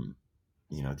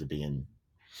 to being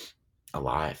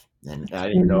alive. And I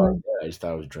didn't even know I Yeah. was dead. I just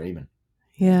thought I was dreaming.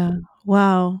 It was, Yeah.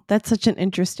 Wow. That's such an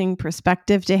interesting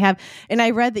perspective to have. And I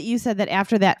read that you said that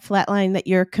after that flatline that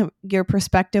your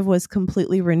perspective was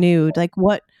completely renewed. Like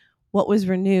what was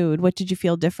renewed? What did you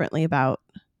feel differently about?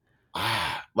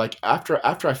 like after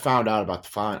I found out about the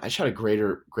fine, I just had a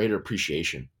greater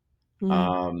appreciation.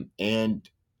 Mm. And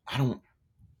I don't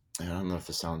I don't know if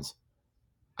this sounds,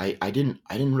 I didn't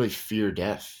really fear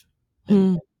death.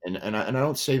 And Hmm. and I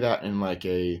don't say that in like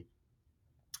a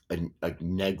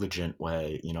negligent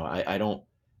way. I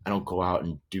don't go out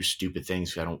and do stupid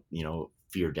things 'cause I don't,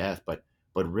 fear death. But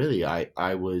really,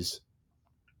 I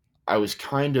was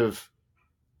kind of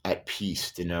at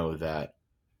peace to know that,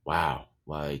 wow,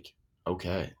 like,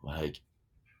 okay, like,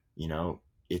 you know,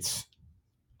 it's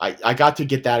I got to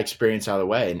get that experience out of the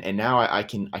way, and now I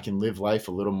can live life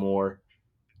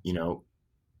you know,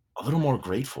 a little more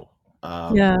grateful. I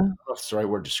Yeah. don't know if it's the right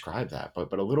word to describe that,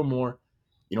 but a little more,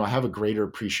 I have a greater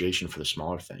appreciation for the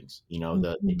smaller things,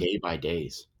 the Mhm. day by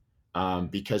days,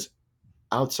 because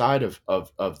outside of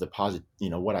the positive,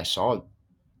 what I saw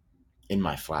in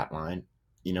my flat line,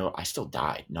 I still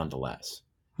died nonetheless.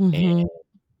 And Mhm.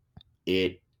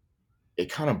 it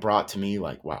it kind of brought to me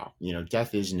like, wow,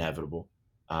 death is inevitable.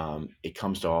 It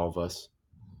comes to all of us.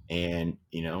 And,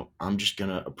 I'm just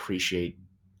gonna appreciate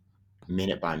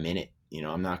minute by minute.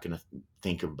 I'm not gonna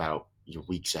think about your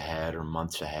weeks ahead or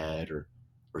months ahead or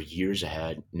years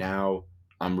ahead. Now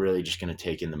I'm really just gonna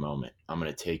take in the moment. I'm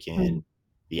gonna take in Mm.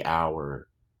 the hour,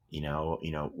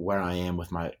 where I am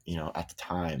with my, at the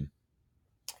time.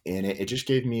 And it just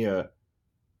gave me a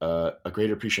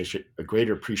greater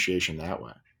appreciation that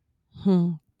way.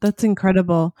 Hmm. That's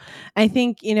incredible. I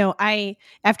think, I,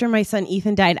 after my son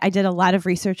Ethan died, I did a lot of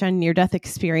research on near death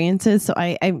experiences. So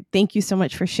I thank you so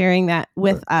much for sharing that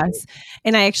with Sure. us.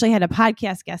 And I actually had a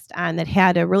podcast guest on that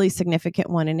had a really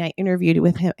significant one, and I interviewed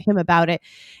with him about it.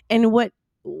 And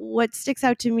what sticks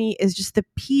out to me is just the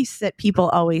peace that people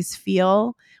always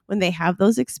feel when they have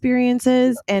those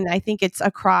experiences. And I think it's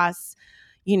across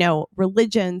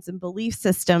religions and belief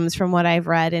systems from what I've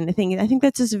read. And I think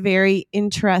that's just very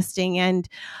interesting and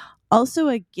also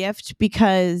a gift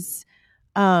because,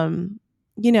 um,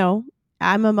 you know,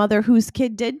 I'm a mother whose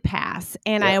kid did pass.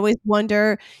 And Yeah. I always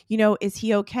wonder, is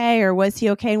he okay or was he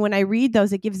okay? And when I read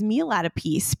those, it gives me a lot of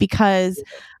peace because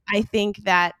I think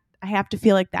that I have to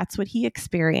feel like that's what he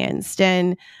experienced.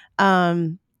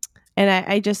 Um, And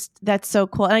I just, that's so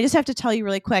cool. And I just have to tell you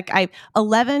really quick,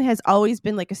 11 has always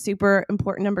been like a super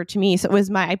important number to me. So it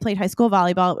was I played high school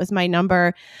volleyball. It was my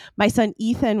number. My son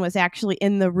Ethan was actually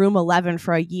in the room 11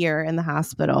 for a year in the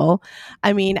hospital.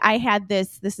 I mean, I had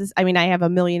I have a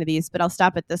million of these, but I'll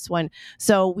stop at this one.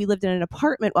 So we lived in an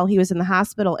apartment while he was in the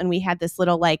hospital, and we had this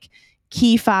little like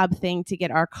key fob thing to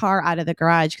get our car out of the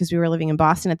garage because we were living in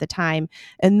Boston at the time.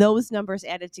 And those numbers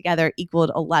added together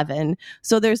equaled 11.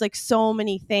 So there's like so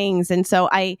many things. And so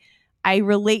I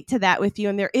relate to that with you.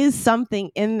 And there is something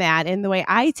in that. And the way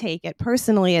I take it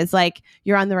personally is like,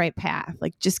 you're on the right path.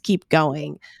 Like, just keep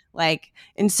going. Like,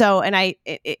 and so, and I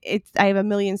have a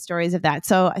million stories of that.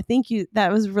 So I think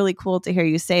that was really cool to hear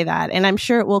you say that. And I'm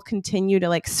sure it will continue to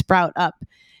like sprout up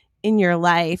in your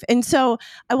life. And so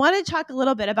I want to talk a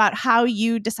little bit about how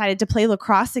you decided to play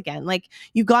lacrosse again. Like,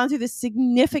 you've gone through this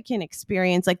significant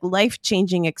experience, like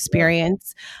life-changing Yeah.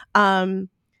 experience. And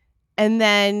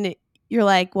then you're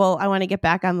like, well, I want to get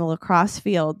back on the lacrosse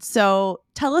field. So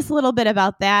tell us a little bit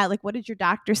about that. Like, what did your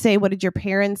doctor say? What did your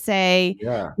parents say?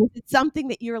 Yeah. Was it something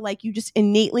that you're like, you just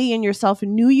innately in yourself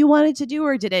knew you wanted to do,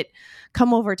 or did it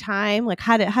come over time? Like,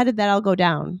 how did that all go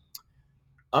down?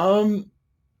 Um,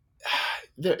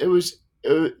 there was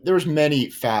many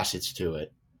facets to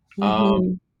it.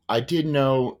 Mm-hmm. I did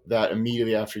know that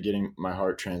immediately after getting my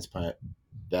heart transplant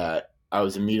that I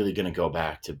was immediately going to go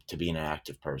back to being an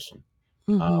active person.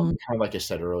 Mm-hmm. Kind of like I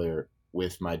said earlier,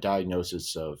 with my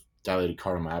diagnosis of dilated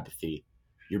cardiomyopathy,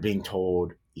 you're being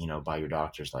told, by your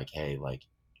doctors, like, hey, like,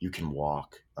 you can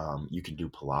walk, you can do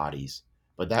Pilates,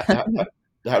 but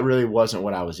that really wasn't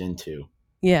what I was into.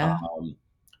 Yeah. Um,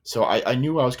 so I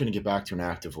knew I was going to get back to an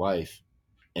active life,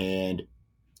 and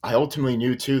I ultimately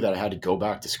knew too that I had to go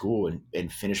back to school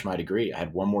and finish my degree. I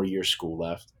had one more year of school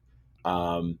left.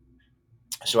 Um,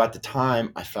 so at the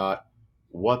time, I thought,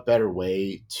 what better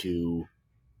way to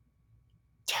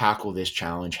tackle this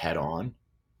challenge head on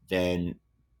than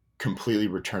completely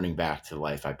returning back to the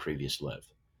life I previously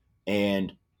lived?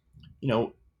 And, you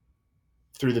know,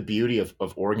 through the beauty of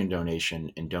organ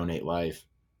donation and donate life,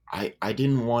 I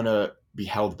didn't want to be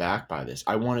held back by this.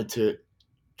 I wanted to,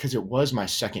 because it was my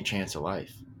second chance of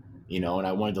life, and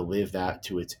I wanted to live that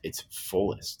to its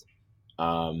fullest.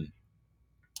 Um,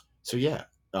 so yeah,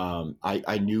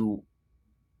 I knew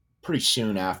pretty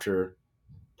soon after,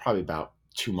 probably about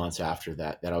 2 months after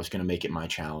that I was going to make it my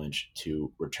challenge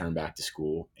to return back to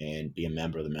school and be a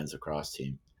member of the men's lacrosse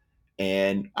team.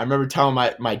 And I remember telling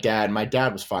my dad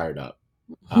was fired up.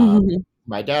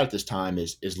 My dad at this time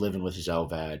is living with his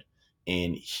LVAD,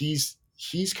 and he's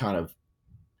kind of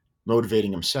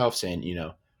motivating himself, saying,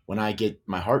 when I get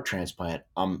my heart transplant,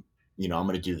 I'm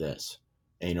going to do this,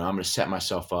 and I'm going to set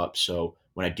myself up so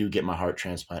when I do get my heart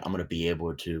transplant, I'm going to be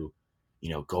able to,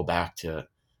 go back to,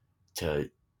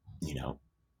 you know,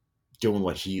 doing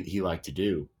what he liked to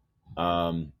do.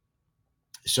 Um,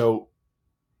 so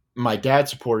my dad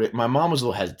supported it. My mom was a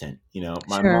little hesitant.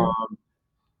 My Sure.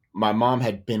 mom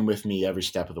had been with me every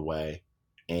step of the way,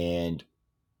 and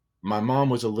my mom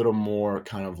was a little more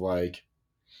kind of like,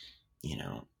 you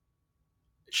know,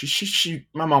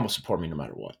 my mom will support me no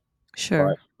matter what,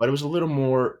 Sure. but it was a little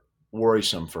more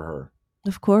worrisome for her.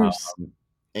 Of course.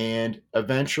 And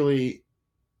eventually,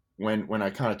 when I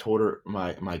kind of told her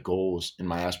my goals and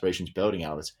my aspirations building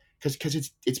out, because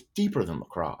it's deeper than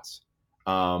lacrosse.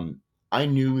 I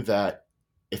knew that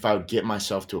if I would get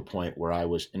myself to a point where I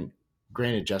was, and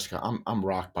granted, Jessica, I'm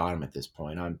rock bottom at this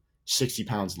point. I'm 60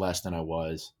 pounds less than I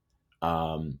was.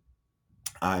 Um,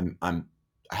 I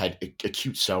had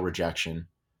acute cell rejection.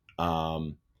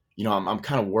 I'm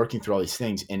kind of working through all these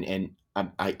things, and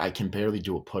I can barely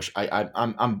do a push.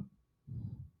 I'm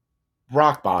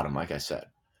rock bottom, like I said.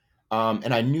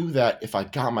 And I knew that if I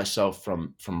got myself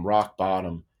from rock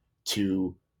bottom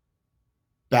to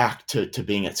back to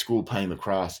being at school playing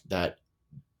lacrosse, that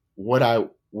what I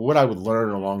would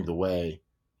learn along the way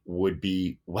would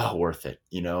be well worth it.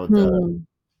 Hmm.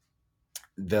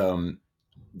 The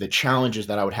the challenges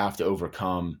that I would have to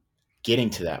overcome getting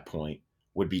to that point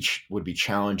would be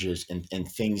challenges and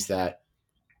things, that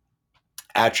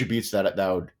attributes that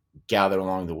I would gather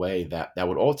along the way, that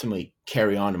would ultimately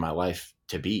carry on in my life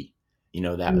to be,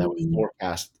 that would Hmm.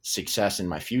 forecast success in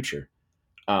my future.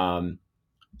 Um,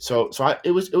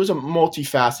 it was a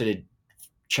multifaceted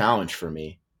challenge for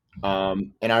me.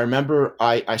 And I remember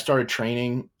I started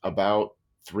training about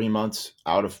 3 months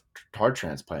out of heart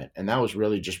transplant, and that was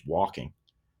really just walking.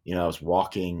 I was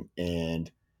walking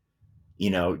and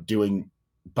doing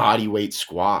body weight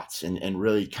squats and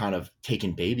really kind of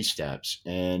taking baby steps.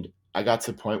 And I got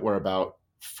to the point where about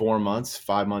 4 months,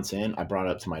 5 months in, I brought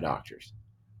it up to my doctors,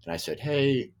 and I said,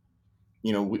 hey,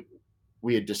 you know, we,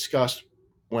 we had discussed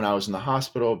when I was in the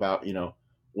hospital about,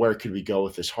 where could we go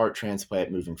with this heart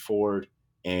transplant moving forward,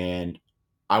 and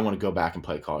I want to go back and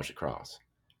play college lacrosse.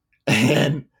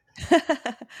 And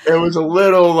it was a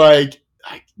little like,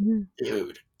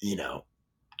 dude,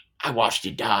 I watched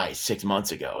you die 6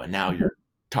 months ago, and now you're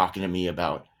talking to me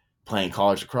about playing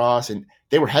college lacrosse. And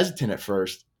they were hesitant at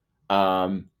first,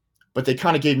 but they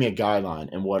kind of gave me a guideline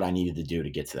and what I needed to do to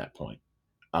get to that point.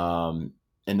 And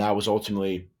that was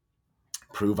ultimately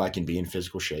prove I can be in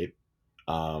physical shape,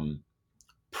 um,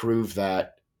 prove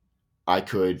that I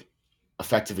could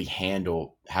effectively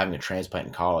handle having a transplant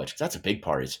in college. 'Cause that's a big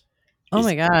part. Is Oh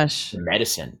my is gosh. the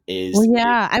medicine Well, is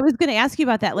yeah, I was going to ask you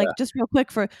about that. yeah, Like, just real quick,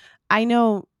 I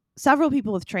know several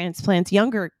people with transplants,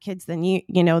 younger kids than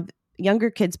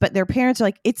younger kids, but their parents are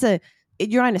like,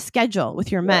 you're on a schedule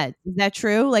with your yeah, meds. Is that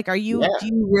true? Like, yeah, do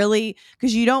you really,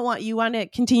 because you want to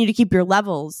continue to keep your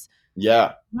levels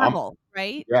yeah. level,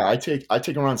 right? I take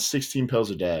around 16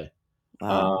 pills a day.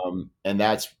 Wow. And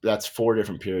that's 4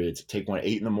 different periods. I take one at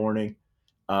 8 in the morning,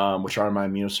 which are my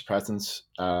immunosuppressants.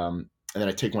 And then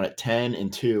I take one at 10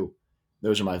 and 2.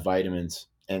 Those are my vitamins.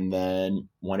 And then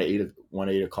one at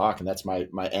 8 o'clock, and that's my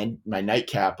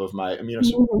nightcap of Mhm. my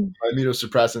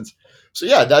immunosuppressants. So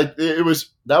yeah,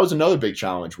 that was another big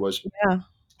challenge was,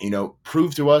 Yeah.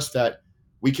 prove to us that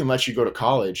we can let you go to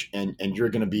college and you're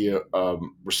going to be a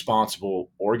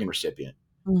responsible organ recipient.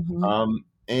 Hmm.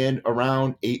 And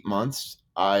around 8 months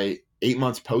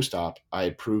post-op, I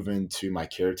had proven to my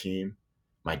care team,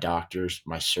 my doctors,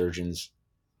 my surgeons,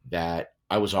 that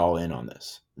I was all in on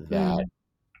this, that Mm.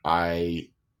 I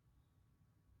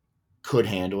could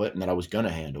handle it and that I was going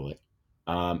to handle it.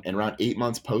 And around 8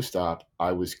 months post-op,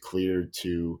 I was cleared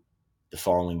to the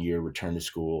following year return to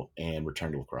school and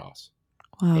return to lacrosse.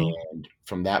 Wow. And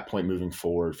from that point moving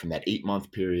forward, from that 8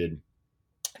 month period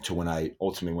to when I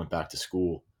ultimately went back to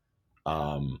school,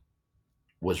 um,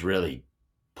 was really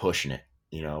pushing it,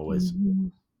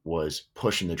 Mhm. was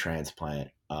pushing the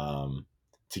transplant,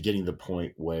 to getting to the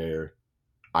point where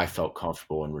I felt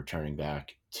comfortable in returning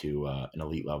back to an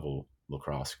elite level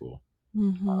lacrosse school.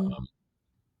 Mhm. Um,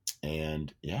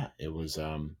 and yeah, it was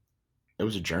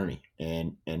a journey,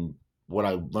 and what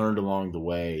I learned along the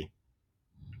way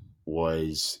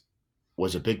was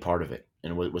was a big part of it,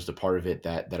 and was the part of it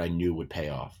that I knew would pay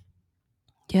off.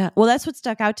 Yeah. Well, that's what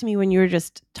stuck out to me when you were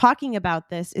just talking about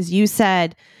this is you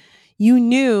said you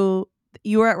knew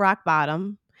you were at rock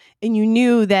bottom and you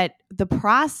knew that the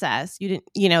process,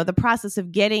 the process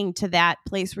of getting to that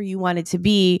place where you wanted to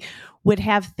be would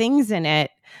have things in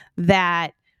it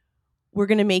that were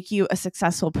going to make you a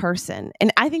successful person.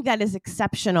 And I think that is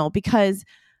exceptional because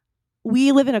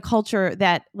we live in a culture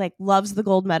that like loves the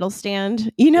gold medal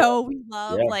stand. We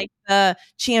love Yeah, like the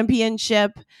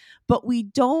championship, but we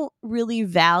don't really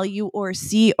value or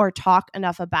see or talk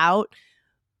enough about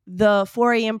the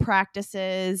 4 a.m.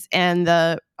 practices and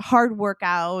the hard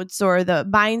workouts or the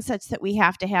mindsets that we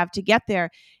have to get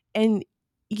there. And,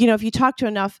 if you talk to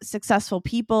enough successful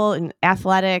people in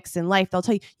athletics and life, they'll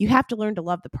tell you, you have to learn to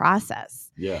love the process.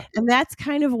 yeah, And that's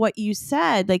kind of what you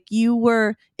said. Like you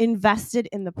were invested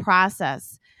in the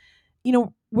process.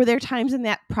 Were there times in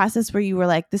that process where you were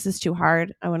like, this is too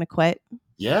hard, I want to quit?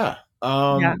 yeah.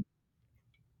 Yeah.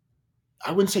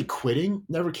 I wouldn't say quitting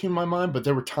never came to my mind, but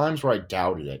there were times where I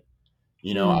doubted it. I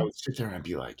Mm. would sit there and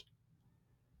be like,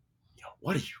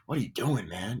 what are you doing,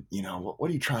 man? What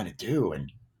are you trying to do?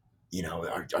 And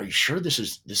are you sure this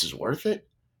is worth it?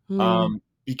 Mm.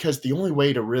 Because the only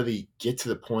way to really get to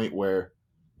the point where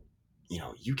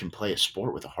you can play a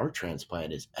sport with a heart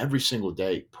transplant is every single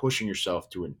day pushing yourself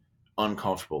to an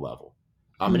uncomfortable level.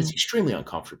 And it's Mm. extremely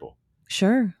uncomfortable.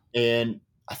 Sure. And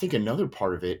I think another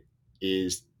part of it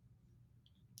is,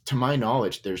 to my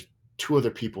knowledge, there's two other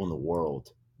people in the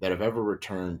world that have ever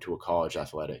returned to a college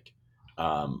athletic,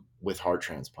 with heart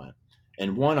transplant.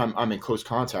 And one I'm in close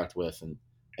contact with,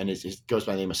 and it goes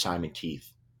by the name of Simon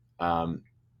Keith. And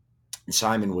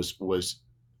Simon was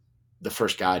the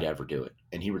first guy to ever do it,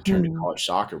 and he returned to Mm. college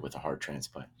soccer with a heart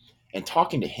transplant. And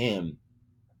talking to him,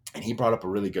 and he brought up a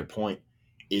really good point.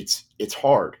 It's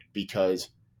hard because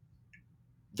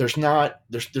there's not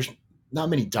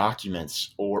many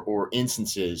documents or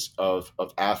instances of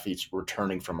athletes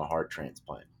returning from a heart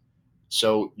transplant.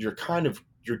 So you're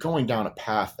going down a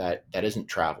path that isn't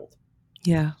traveled.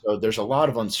 Yeah. So there's a lot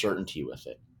of uncertainty with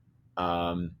it.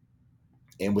 Um,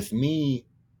 and with me,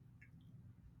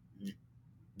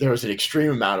 there was an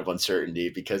extreme amount of uncertainty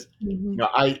because Mhm.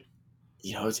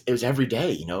 it was every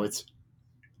day. It's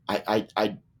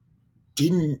I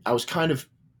didn't I was kind of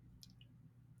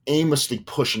aimlessly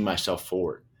pushing myself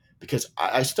forward because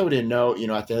I still didn't know,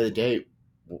 at the end of the day,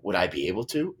 would I be able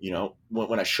to?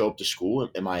 When I show up to school,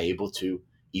 am I able to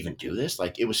even do this?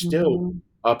 Like, it was still Mhm.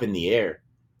 up in the air.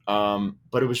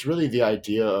 But it was really the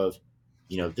idea of,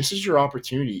 this is your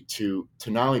opportunity to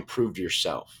not only prove to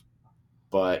yourself,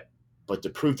 but to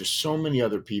prove to so many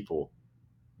other people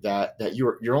that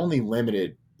you're only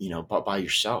limited, by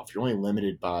yourself. You're only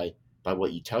limited by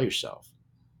what you tell yourself.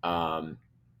 Um,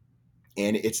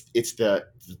 and it's the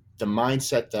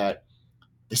mindset that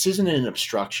this isn't an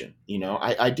obstruction.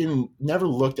 I didn't never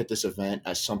looked at this event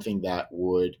as something that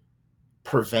would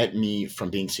prevent me from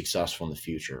being successful in the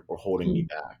future or holding me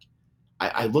back.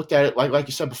 I looked at it like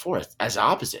you said before, as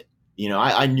opposite.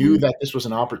 I knew Mhm. that this was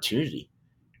an opportunity,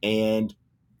 and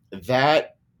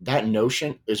that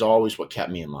notion is always what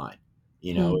kept me in line.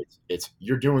 Mhm. It's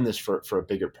you're doing this for a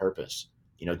bigger purpose.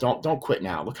 Don't quit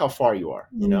now. Look how far you are.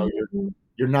 Mhm.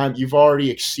 You're not. You've already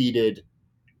exceeded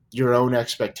your own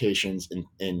expectations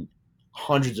and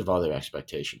hundreds of other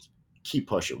expectations. Keep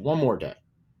pushing. One more day.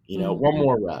 One Mhm.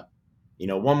 more rep.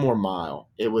 One more mile.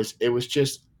 It was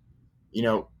just, you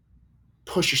know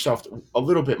push yourself a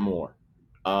little bit more.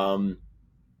 Um,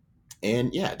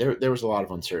 and yeah, there was a lot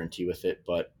of uncertainty with it,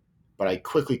 but I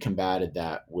quickly combated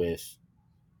that with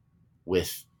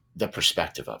the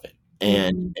perspective of it,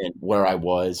 and Mhm. where I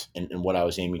was, and what I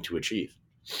was aiming to achieve.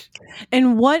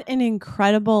 And what an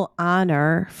incredible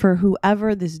honor for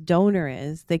whoever this donor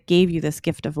is that gave you this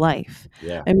gift of life.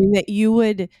 Yeah. I mean, that you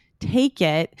would take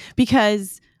it,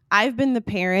 because I've been the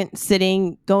parent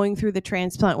sitting, going through the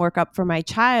transplant workup for my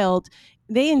child.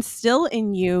 They instill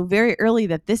in you very early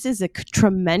that this is a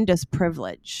tremendous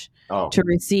privilege Oh, to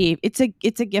receive. It's a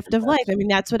gift of life. yes. I mean,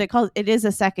 that's what it calls. It is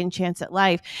a second chance at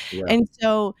life. Yeah. And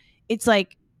so it's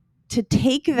like, to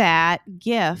take that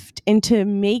gift and to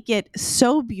make it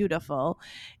so beautiful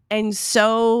and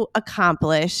so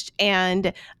accomplished.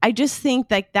 And I just think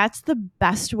like that's the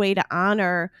best way to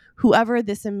honor whoever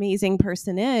this amazing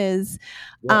person is.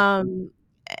 Yeah. Um,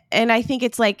 and I think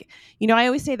it's like, I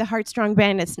always say the Heartstrong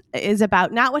brand is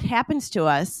about not what happens to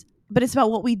us, but it's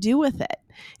about what we do with it.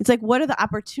 It's like, what are the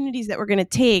opportunities that we're going to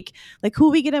take? Like, who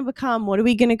are we going to become? What are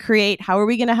we going to create? How are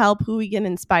we going to help? Who are we going to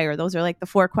inspire? Those are like the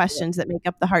four Yeah. questions that make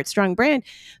up the Heartstrong brand.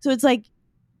 So it's like,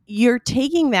 you're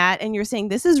taking that and you're saying,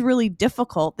 this is really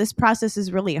difficult. This process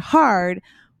is really hard,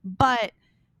 but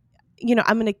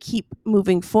I'm going to keep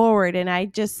moving forward. And I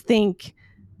just think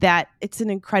that it's an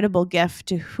incredible gift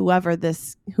to whoever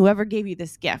gave you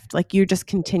this gift. Like, you're just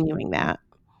continuing that.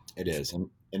 It is, and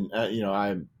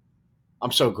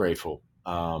I'm so grateful,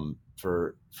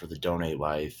 for the Donate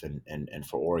Life, and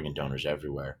for organ donors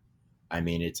everywhere. I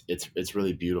mean, it's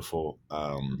really beautiful,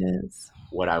 It is.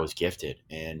 what I was gifted,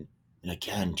 and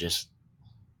again, just,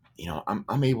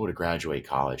 I'm able to graduate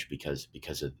college because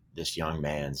of this young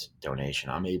man's donation.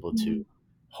 I'm able to Mhm.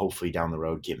 hopefully down the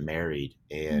road get married,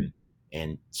 and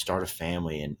start a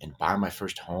family, and buy my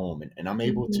first home, and I'm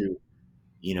able Mhm. to,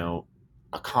 you know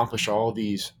accomplish all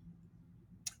these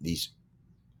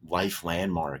life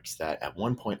landmarks that at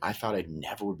one point I thought I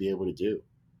never would be able to do.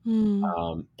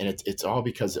 Mhm. And it's all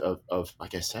because of,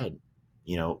 like I said,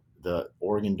 the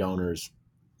organ donors'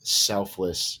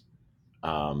 selfless,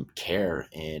 care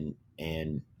and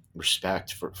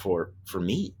respect for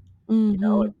me.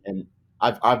 Mhm. And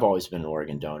I've always been an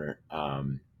organ donor,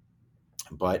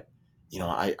 but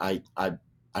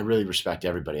I really respect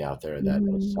everybody out there that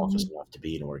is selfless Mhm. enough to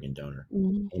be an organ donor,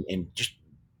 Mhm. and just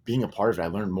being a part of it. I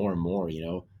learned more and more.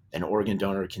 An organ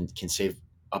donor can save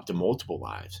up to multiple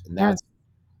lives, and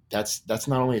Yes, that's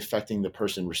not only affecting the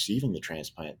person receiving the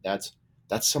transplant. That's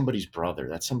somebody's brother,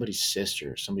 that's somebody's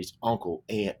sister, somebody's uncle,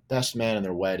 aunt, best man in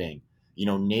their wedding,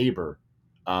 neighbor,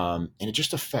 and it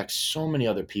just affects so many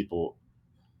other people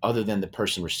other than the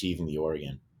person receiving the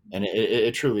organ, and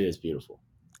it truly is beautiful.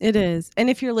 it is. And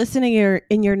if you're listening,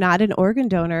 you're not an organ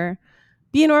donor,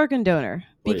 be an organ donor,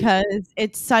 Please. because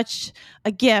it's such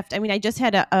a gift. I mean, I just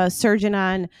had a surgeon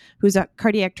on who's a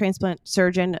cardiac transplant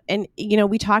surgeon, and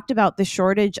we talked about the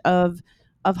shortage of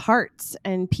hearts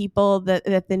and people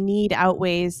that the need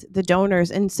outweighs the donors.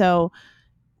 And so,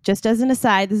 just as an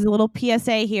aside, this is a little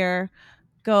PSA here.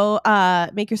 Go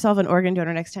make yourself an organ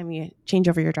donor next time you change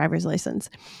over your driver's license.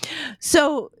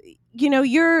 So,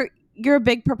 you're a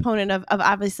big proponent of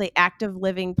obviously active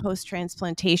living post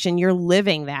transplantation. You're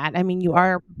living that. I mean, you Yeah.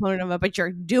 are a proponent of it, but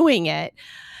you're doing it.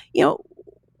 You know,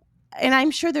 and I'm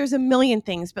sure there's a million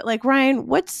things, but like, Ryan,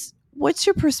 what's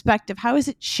your perspective? How has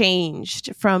it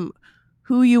changed from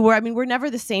who you were? I mean, we're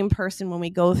never the same person when we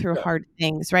go through Yeah. hard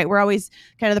things, right? We're always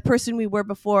kind of the person we were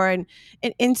before.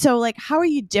 And so, like, how are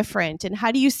you different, and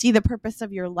how do you see the purpose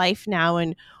of your life now?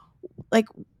 And like,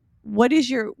 what do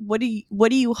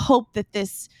you hope that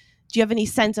this do you have any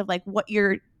sense of like what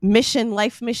your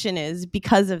life mission is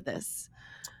because of this?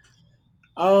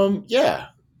 Yeah,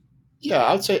 yeah.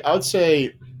 I would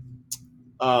say,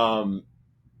 um,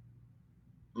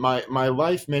 my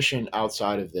life mission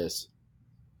outside of this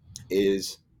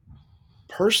is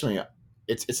personally,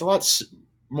 it's a lot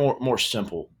more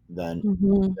simple than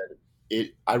Mm-hmm.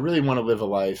 it. I really want to live a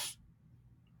life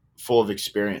full of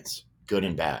experience, good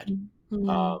and bad,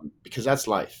 Mm-hmm. because that's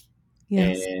life,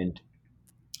 Yes. and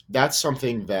that's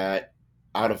something that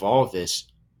out of all of this,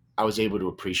 I was able to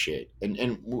appreciate.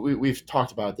 And we've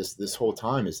talked about this whole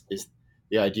time is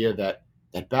the idea that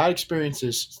bad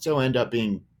experiences still end up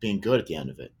being good at the end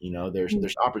of it. You know, there's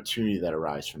opportunity that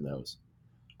arise from those.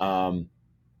 Um,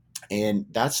 and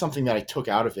that's something that I took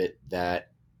out of it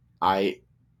that I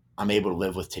I'm able to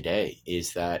live with today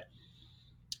is that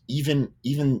even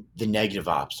the negative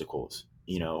obstacles,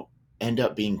 end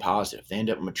up being positive. They end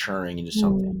up maturing into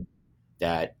something Mm-hmm.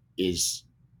 that is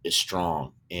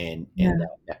strong and Yeah.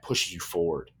 that pushes you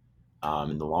forward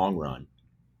in the long run.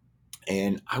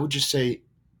 And I would just say,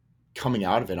 coming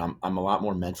out of it, I'm a lot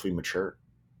more mentally mature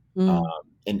um,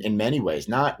 Mm-hmm. in many ways.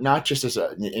 Not just as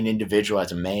an individual,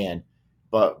 as a man,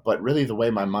 but really the way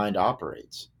my mind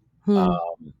operates.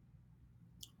 Um,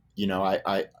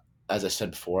 I as I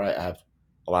said before, I have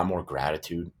a lot more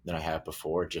gratitude than I have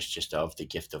before, just of the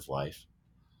gift of life.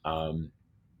 Um,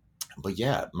 but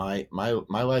yeah, my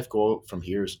life goal from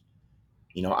here is,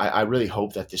 I really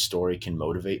hope that this story can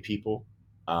motivate people,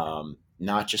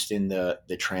 not just in the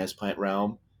transplant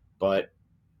realm, but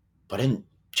in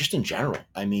just in general.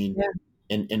 I mean,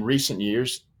 Yeah, in recent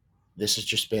years, this has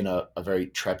just been a very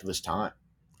troublous time.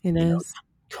 it You know, is.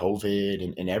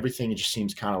 COVID and everything. It just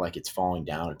seems kind of like it's falling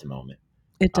down at the moment.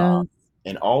 It Uh, does.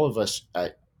 and all of us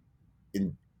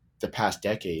in the past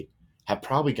decade have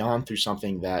probably gone through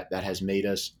something that has made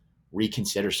us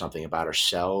reconsider something about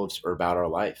ourselves or about our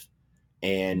life.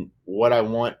 And what I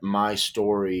want my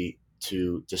story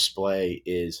to display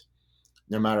is,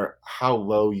 no matter how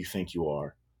low you think you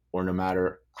are, or no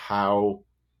matter how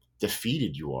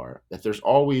defeated you are, that there's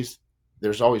always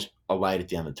a light at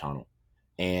the end of the tunnel.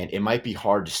 And it might be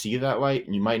hard to see that light,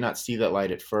 and you might not see that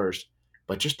light at first,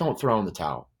 but just don't throw in the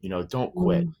towel. Don't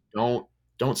quit. Mm.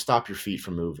 Don't stop your feet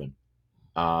from moving.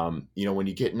 When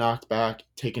you get knocked back,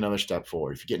 take another step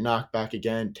forward. If you get knocked back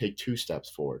again, take two steps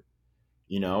forward.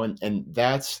 And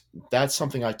that's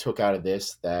something I took out of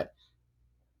this that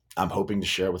I'm hoping to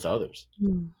share with others.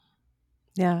 Mm.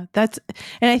 Yeah,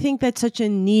 and I think that's such a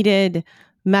needed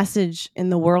message in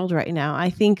the world right now. I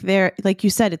think like you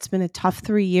said, it's been a tough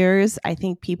 3 years. I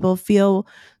think people feel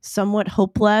somewhat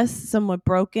hopeless, somewhat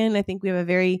broken. I think we have a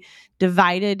very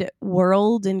divided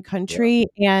world and Yeah. country.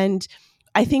 And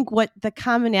I think what the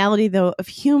commonality, though, of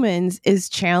humans is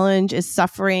challenge, is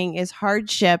suffering, is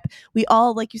hardship. We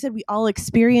all, like you said, we all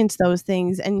experience those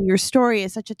things. And your story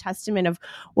is such a testament of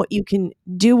what you can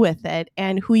do with it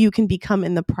and who you can become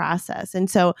in the process. And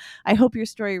so I hope your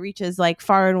story reaches like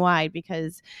far and wide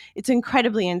because it's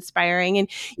incredibly inspiring. And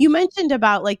you mentioned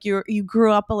about like you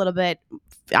grew up a little bit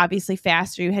obviously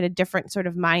faster, you had a different sort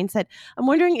of mindset. I'm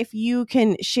wondering if you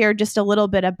can share just a little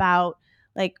bit about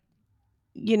like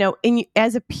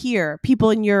as a peer, people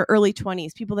in your early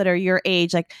 20s, people that are your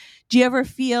age, like do you ever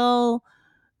feel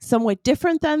somewhat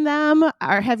different than them,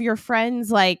 or have your friends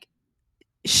like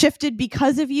shifted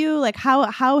because of you? Like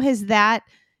how has that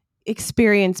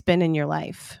experience been in your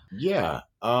life? Yeah.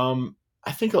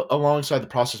 I think alongside the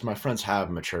process, my friends have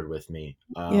matured with me.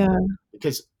 Yeah,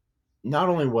 Because not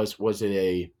only was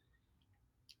it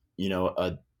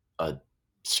a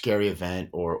scary event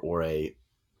or a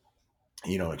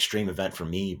extreme event for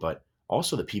me, but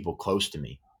also the people close to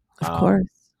me. of Um, course.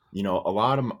 a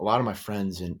lot of my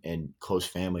friends and close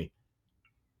family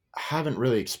haven't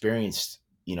really experienced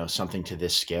something to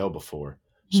this scale before.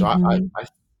 So Mhm.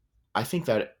 I think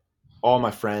that all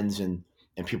my friends and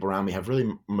people around me have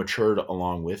really matured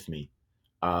along with me.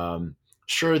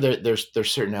 Sure, there's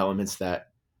certain elements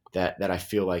that I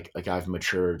feel like I've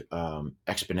matured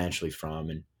exponentially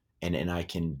from, and I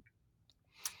can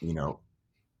you know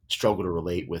struggle to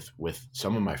relate with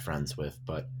some of my friends with,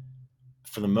 but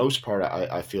for the most part,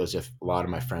 I feel as if a lot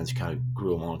of my friends kind of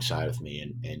grew alongside of me,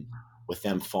 and with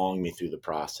them following me through the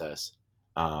process,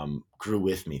 grew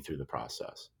with me through the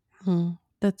process.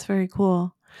 That's very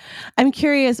cool. I'm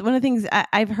curious. One of the things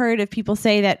I've heard of people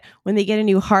say that when they get a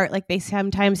new heart, like they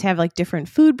sometimes have like different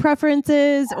food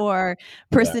preferences or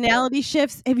Yeah, personality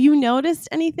shifts. Have you noticed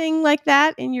anything like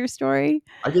that in your story?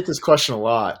 I get this question a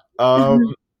lot.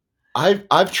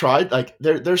 I've tried, like,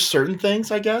 there's certain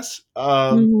things, I guess.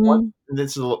 One, Mhm.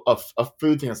 this is a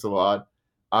food thing that's a little odd.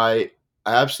 I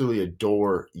I absolutely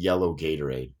adore yellow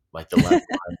Gatorade. like the lemon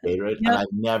lime Gatorade, and Yep. I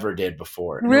never did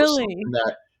before. And it was Really? something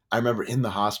that I remember in the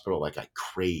hospital, like I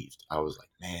craved. I was like,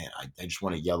 man, I just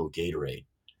want a yellow Gatorade.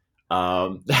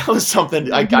 That was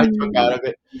something I took out Mhm. of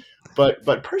it.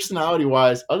 But personality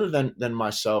wise, other than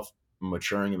myself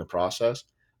maturing in the process,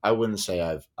 I wouldn't say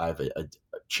I've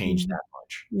changed Mhm. that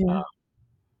much. Yeah.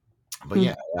 But Hmm.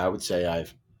 yeah, I would say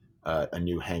I've a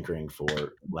new hankering for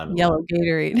lemon lime. Yellow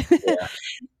Gatorade. Yeah,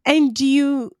 And do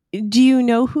you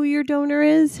know who your donor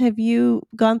is? Have you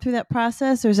gone through that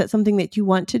process, or is that something that you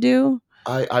want to do?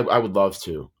 I would love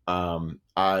to.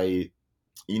 I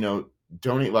you know,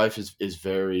 Donate Life is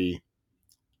very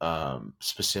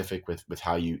specific with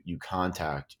how you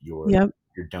contact Yep.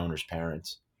 your donor's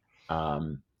parents.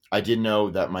 Um, I did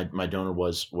know that my donor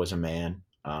was a man,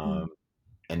 Mm.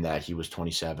 and that he was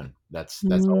 27. That's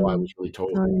all I Mm. was really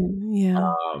told. Oh,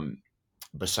 yeah. Um,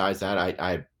 Besides that,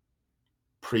 I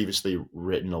previously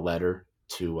written a letter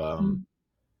Mm.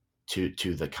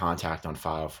 to the contact on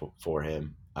file for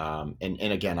him. And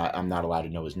again, I'm not allowed to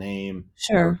know his name or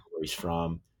Sure. where he's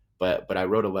from, but I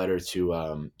wrote a letter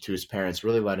to his parents,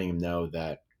 really letting him know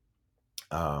that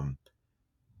um,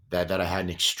 that I had an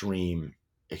extreme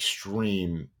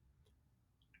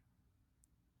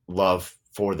love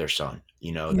for their son.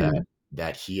 You know Yeah.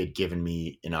 that he had given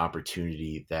me an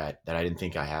opportunity that I didn't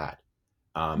think I had,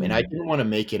 and I Mm. didn't want to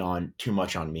make it on too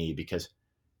much on me because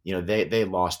they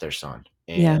lost their son,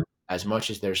 Yeah. and as much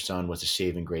as their son was a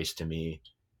saving grace to me,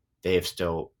 they have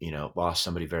still lost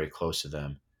somebody very close to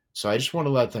them. So I just want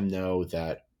to let them know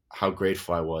that how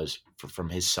grateful I was from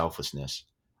his selflessness,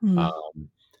 Mm. um,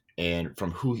 and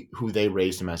from who they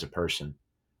raised him as a person,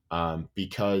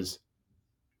 because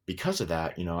of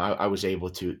that, I was able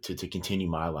to continue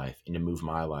my life and to move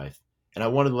my life. And I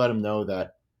wanted to let him know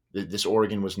that this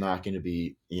organ was not going to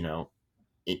be,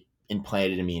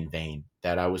 implanted in me in vain.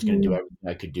 That I was going to do Mm. everything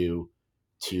I could do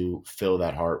to fill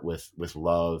that heart with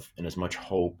love and as much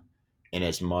hope and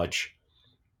as much,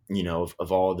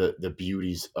 of all the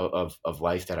beauties of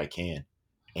life that I can.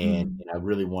 And, Mm. and I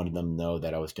really wanted them to know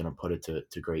that I was going to put it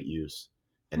to great use,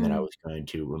 and that I Mm. was going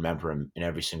to remember him in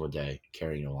every single day,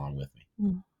 carrying it along with me.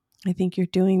 Mm. I think you're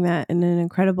doing that in an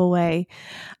incredible way.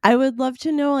 I would love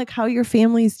to know, like, how your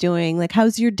family's doing. Like,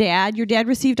 how's your dad? Your dad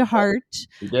received a heart.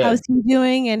 He How's did. he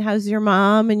doing? And how's your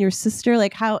mom and your sister?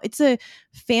 Like, how it's a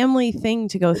family thing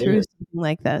to go It through is. something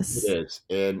like It this. is.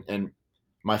 And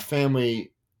my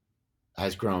family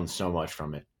has grown so much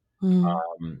from it. Mm.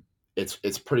 Um,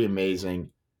 it's pretty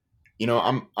amazing.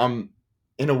 I'm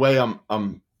in a way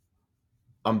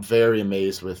I'm very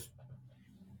amazed with,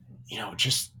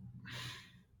 just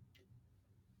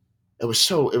it was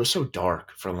so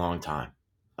dark for a long time.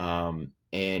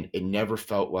 And it never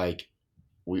felt like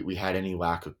we had any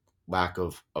lack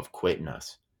of quit in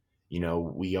us.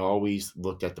 We always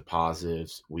looked at the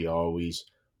positives. We always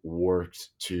worked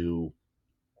to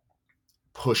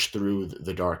push through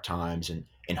the dark times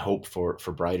and hope for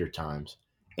brighter times.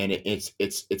 And it's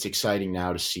exciting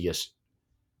now to see us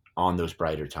on those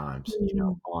brighter times,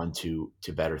 Mm. on to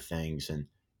better things.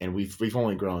 And we've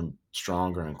only grown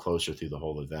stronger and closer through the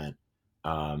whole event.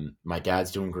 My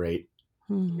dad's doing great.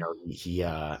 Mm. He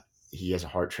has a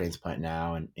heart transplant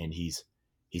now, and he's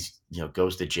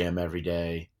goes to gym every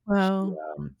day. Wow.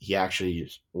 He actually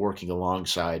is working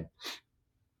alongside.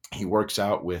 He works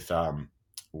out with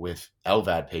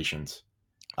LVAD patients,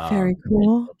 Very and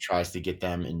cool. tries to get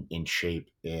them in shape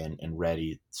and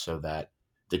ready so that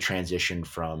the transition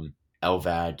from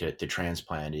LVAD to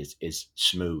transplant is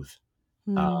smooth.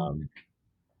 Mm. Um,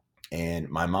 and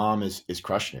my mom is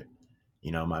crushing it.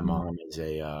 My Mm. mom is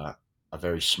a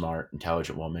very smart,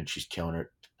 intelligent woman. She's killing it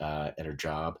at her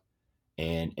job,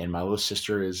 and my little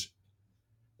sister is,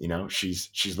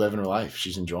 she's living her life.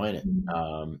 She's enjoying it,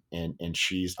 Mm.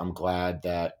 and I'm glad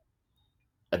that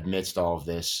amidst all of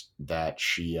this, that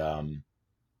she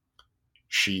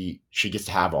gets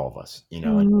to have all of us, and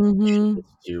she Mhm.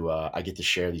 gets to I get to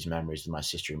share these memories with my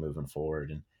sister moving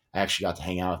forward. And I actually got to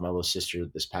hang out with my little sister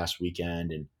this past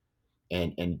weekend,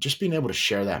 and just being able to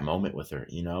share that moment with her.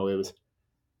 It was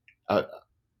uh,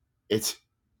 it's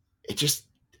it just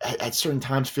at certain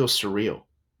times feels surreal.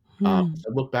 Mm.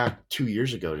 I look back 2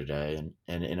 years ago today,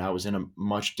 and I was in a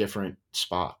much different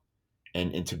spot,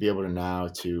 and to be able to now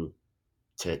to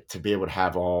be able to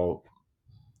have all,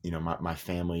 my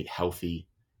family healthy,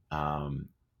 um,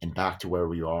 and back to where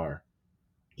we are.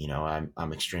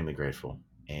 I'm extremely grateful,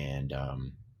 and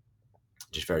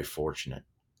just very fortunate.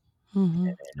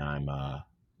 Mhm. And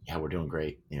yeah, we're doing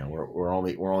great. We're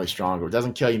only stronger. It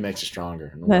doesn't kill you, makes you stronger,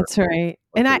 and That's right.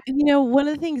 we're And pretty. one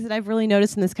of the things that I've really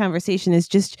noticed in this conversation is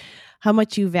just how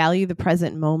much you value the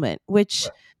present moment, which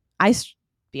I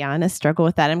be honest, struggle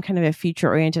with that. I'm kind of a future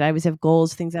oriented. I always have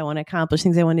goals, things I want to accomplish,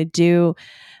 things I want to do.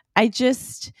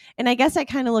 And I guess I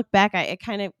kind of look back, I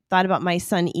kind of thought about my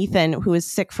son, Ethan, who was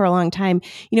sick for a long time.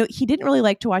 He didn't really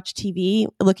like to watch TV.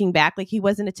 Looking back, like he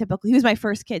was my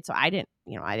first kid. So I didn't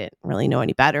really know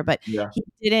any better, but Yeah.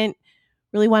 he didn't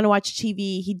really want to watch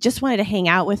TV. He just wanted to hang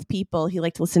out with people. He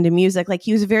liked to listen to music. Like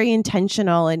he was very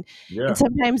intentional. And Yeah.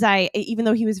 sometimes even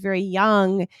though he was very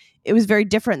young, it was very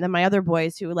different than my other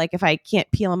boys who, like, if I can't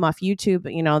peel them off YouTube,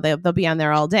 they'll be on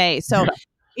there all day. So Yeah.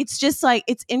 it's just like,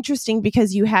 it's interesting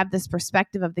because you have this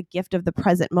perspective of the gift of the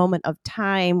present moment of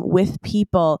time with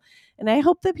people. And I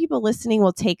hope that people listening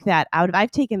will take that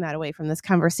I've taken that away from this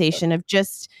conversation of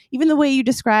just even the way you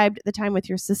described the time with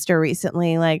your sister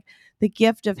recently, like the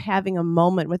gift of having a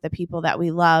moment with the people that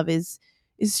we love is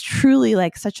truly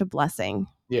like such a blessing.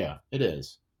 Yeah, it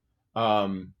is.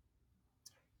 Um,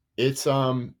 it's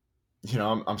I'm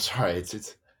sorry.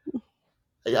 It's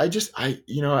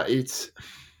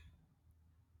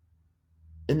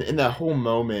in that whole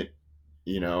moment,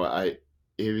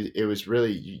 it was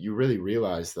really, you really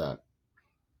realize that,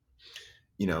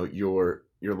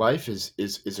 your life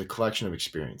is a collection of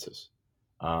experiences.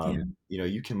 Yeah.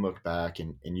 You can look back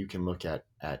and you can look at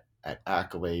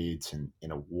accolades and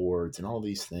awards and all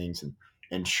these things,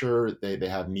 and sure, they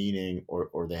have meaning,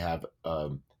 or they have,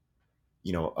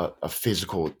 a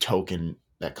physical token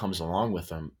that comes along with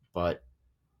them. But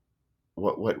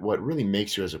what really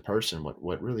makes you as a person,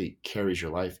 what really carries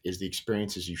your life, is the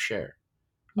experiences you share,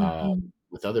 uh, Mhm.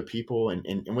 with other people,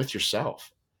 and with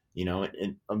yourself.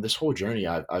 And on this whole journey,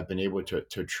 I've been able to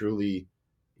truly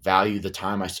value the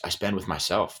time I spend with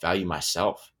myself, value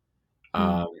myself. Mm.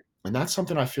 Um, and that's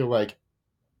something I feel like,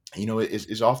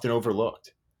 is often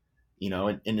overlooked,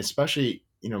 and especially,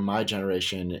 my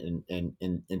generation, and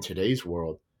in today's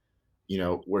world,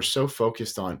 we're so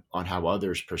focused on how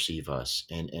others perceive us,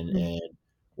 Mm. and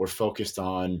we're focused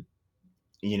on,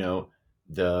 you know,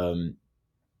 the,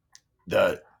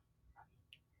 the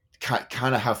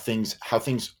kind of how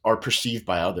things are perceived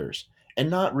by others, and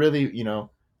not really,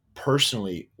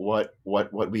 personally, what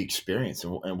we experience,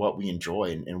 and what we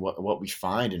enjoy, and what we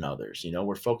find in others.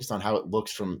 We're focused on how it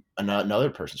looks from another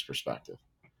person's perspective.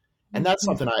 And that's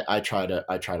Mhm. something I try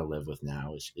to live with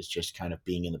now, is just kind of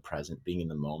being in the present, being in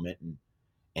the moment,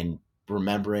 and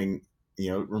remembering,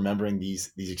 remembering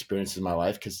these experiences in my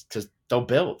life, because they'll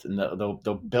build, and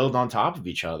they'll build on top of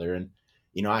each other. And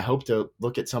I hope to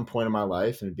look at some point in my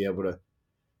life and be able to,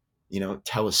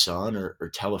 tell a son, or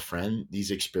tell a friend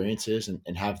these experiences,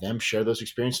 and have them share those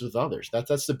experiences with others.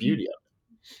 That's the beauty of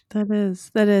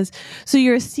That is. So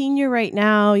you're a senior right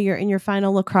now. You're in your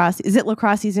final lacrosse. Is it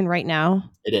lacrosse season right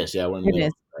now? it. It is, yeah, we're in the It middle of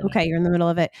is. it right now. Okay, you're in the middle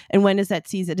of it. And when is that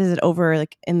season? Is it over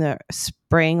like in the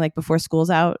spring, like before school's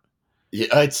out? Yeah,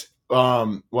 it's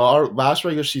well, our last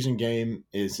regular season game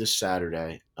is this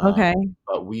Saturday. Okay.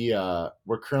 But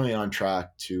we're currently on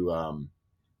track to,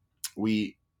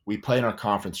 we we play in our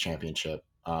conference championship,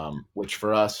 which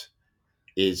for us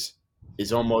is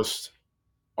almost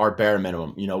our bare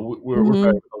minimum. We're a Hmm.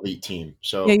 very elite team, Yeah,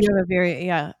 so you have a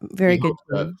very we good hope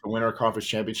to, team. win our conference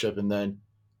championship, and then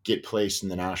get placed in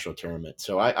the national tournament.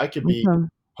 So I could be, Awesome.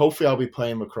 hopefully, I'll be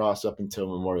playing lacrosse up until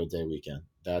Memorial Day weekend.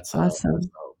 That's Awesome. the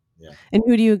hope. Yeah. And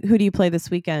who do you play this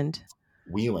weekend?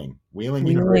 Wheeling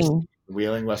University, Wheeling.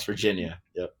 Wheeling, West Virginia.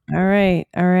 Yep. All right.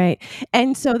 All right.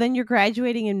 And so then you're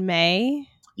graduating in May. Is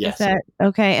Yes. that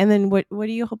okay? And then what are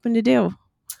you hoping to do?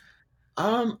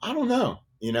 I don't know.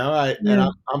 Yeah.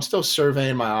 I'm still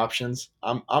surveying my options.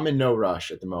 I'm in no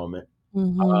rush at the moment.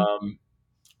 Hmm. Um,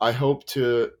 I hope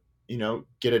to,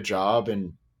 get a job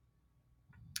in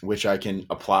which I can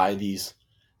apply these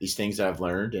things that I've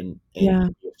learned, and Yeah.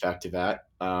 be effective at.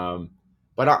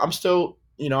 But I'm still,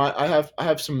 I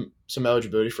have some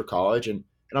eligibility for college, and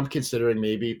I'm considering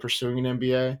maybe pursuing an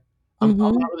MBA. I'm Hmm.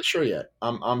 not really sure yet.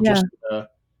 I'm Yeah. just,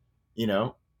 you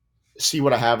know see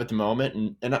what I have at the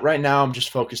moment, and right now I'm just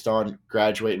focused on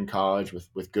graduating college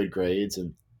with good grades,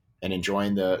 and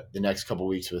enjoying the next couple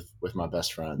weeks with my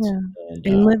best friends, Yeah. and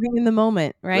And living in the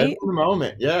moment, live right? in the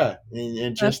moment. Yeah, and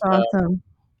That's just, awesome.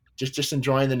 just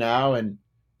enjoying the now, and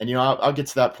I'll get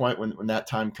to that point when that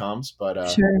time comes. But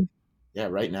Sure. yeah,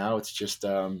 right now it's just,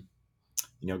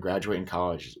 graduating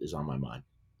college is on my mind.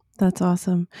 That's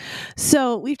awesome.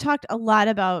 So we've talked a lot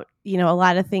about, a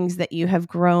lot of things that you have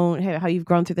grown, how you've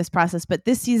grown through this process. But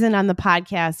this season on the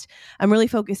podcast, I'm really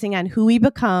focusing on who we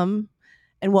become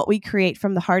and what we create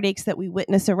from the heartaches that we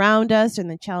witness around us and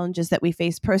the challenges that we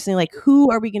face personally. Like,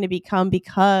 who are we going to become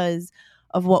because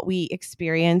of what we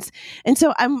experience? And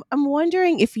so I'm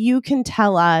wondering if you can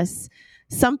tell us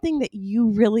something that you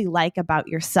really like about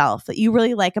yourself, that you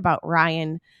really like about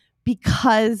Ryan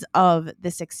because of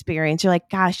this experience. You're like,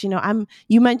 gosh,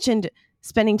 you mentioned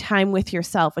spending time with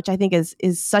yourself, which I think is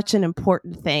such an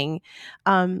important thing.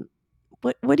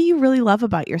 What do you really love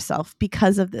about yourself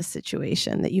because of this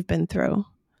situation that you've been through?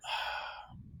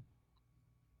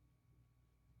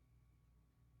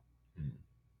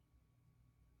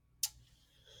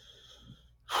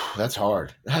 That's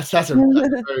hard. That's a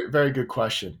very, very good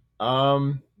question.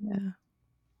 Yeah.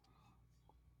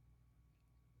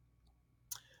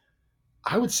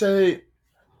 I would say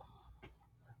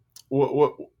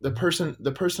what the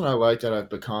person I like that I've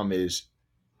become is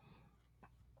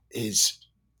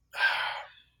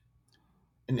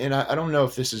and I don't know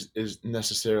if this is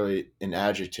necessarily an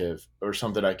adjective or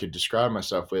something I could describe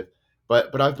myself with,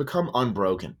 but I've become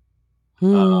unbroken.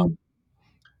 Hmm.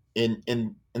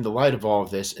 In the light of all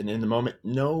of this, and in the moment,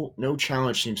 no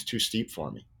challenge seems too steep for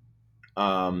me.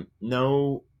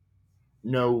 No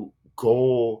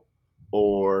goal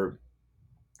or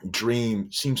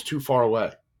dream seems too far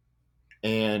away.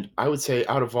 And I would say,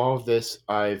 out of all of this,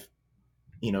 I've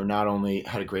not only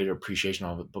had a greater appreciation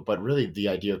of it, but really the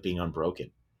idea of being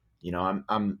unbroken. I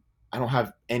don't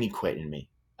have any quit in me,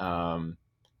 and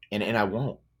I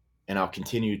won't, and I'll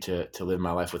continue to live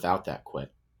my life without that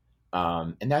quit.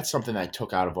 And that's something I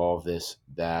took out of all of this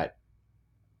that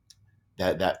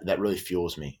really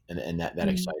fuels me, and that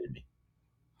excited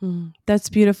me. That's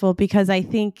beautiful, because I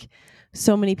think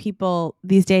so many people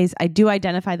these days, I do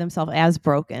identify themselves as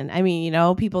broken. I mean,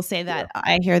 people say Yeah. that,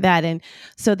 I hear that. And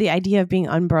so the idea of being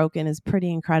unbroken is pretty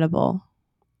incredible.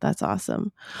 That's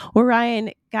awesome. Well,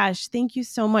 Ryan, gosh, thank you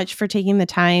so much for taking the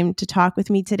time to talk with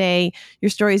me today. Your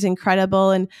story is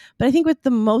incredible. But I think what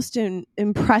the most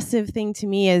impressive thing to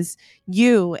me is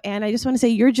you. And I just want to say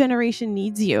your generation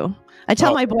needs you. I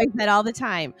tell Oh, my boys that all the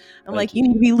time. I'm thank like, you. you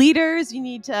need to be leaders. You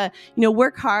need to,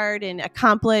 work hard and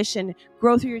accomplish and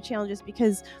grow through your challenges,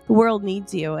 because the world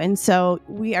needs you. And so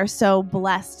we are so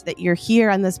blessed that you're here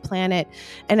on this planet.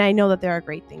 And I know that there are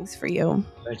great things for you.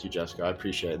 Thank you, Jessica. I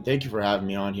appreciate it. Thank you for having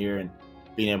me on here and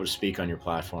being able to speak on your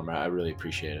platform. I really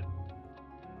appreciate it.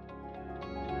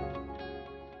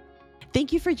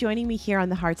 Thank you for joining me here on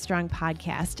the Heartstrong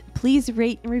podcast. Please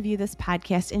rate and review this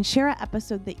podcast and share an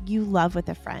episode that you love with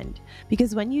a friend,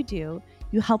 because when you do,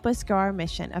 you help us grow our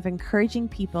mission of encouraging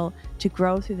people to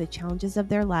grow through the challenges of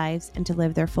their lives and to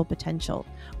live their full potential.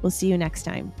 We'll see you next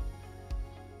time.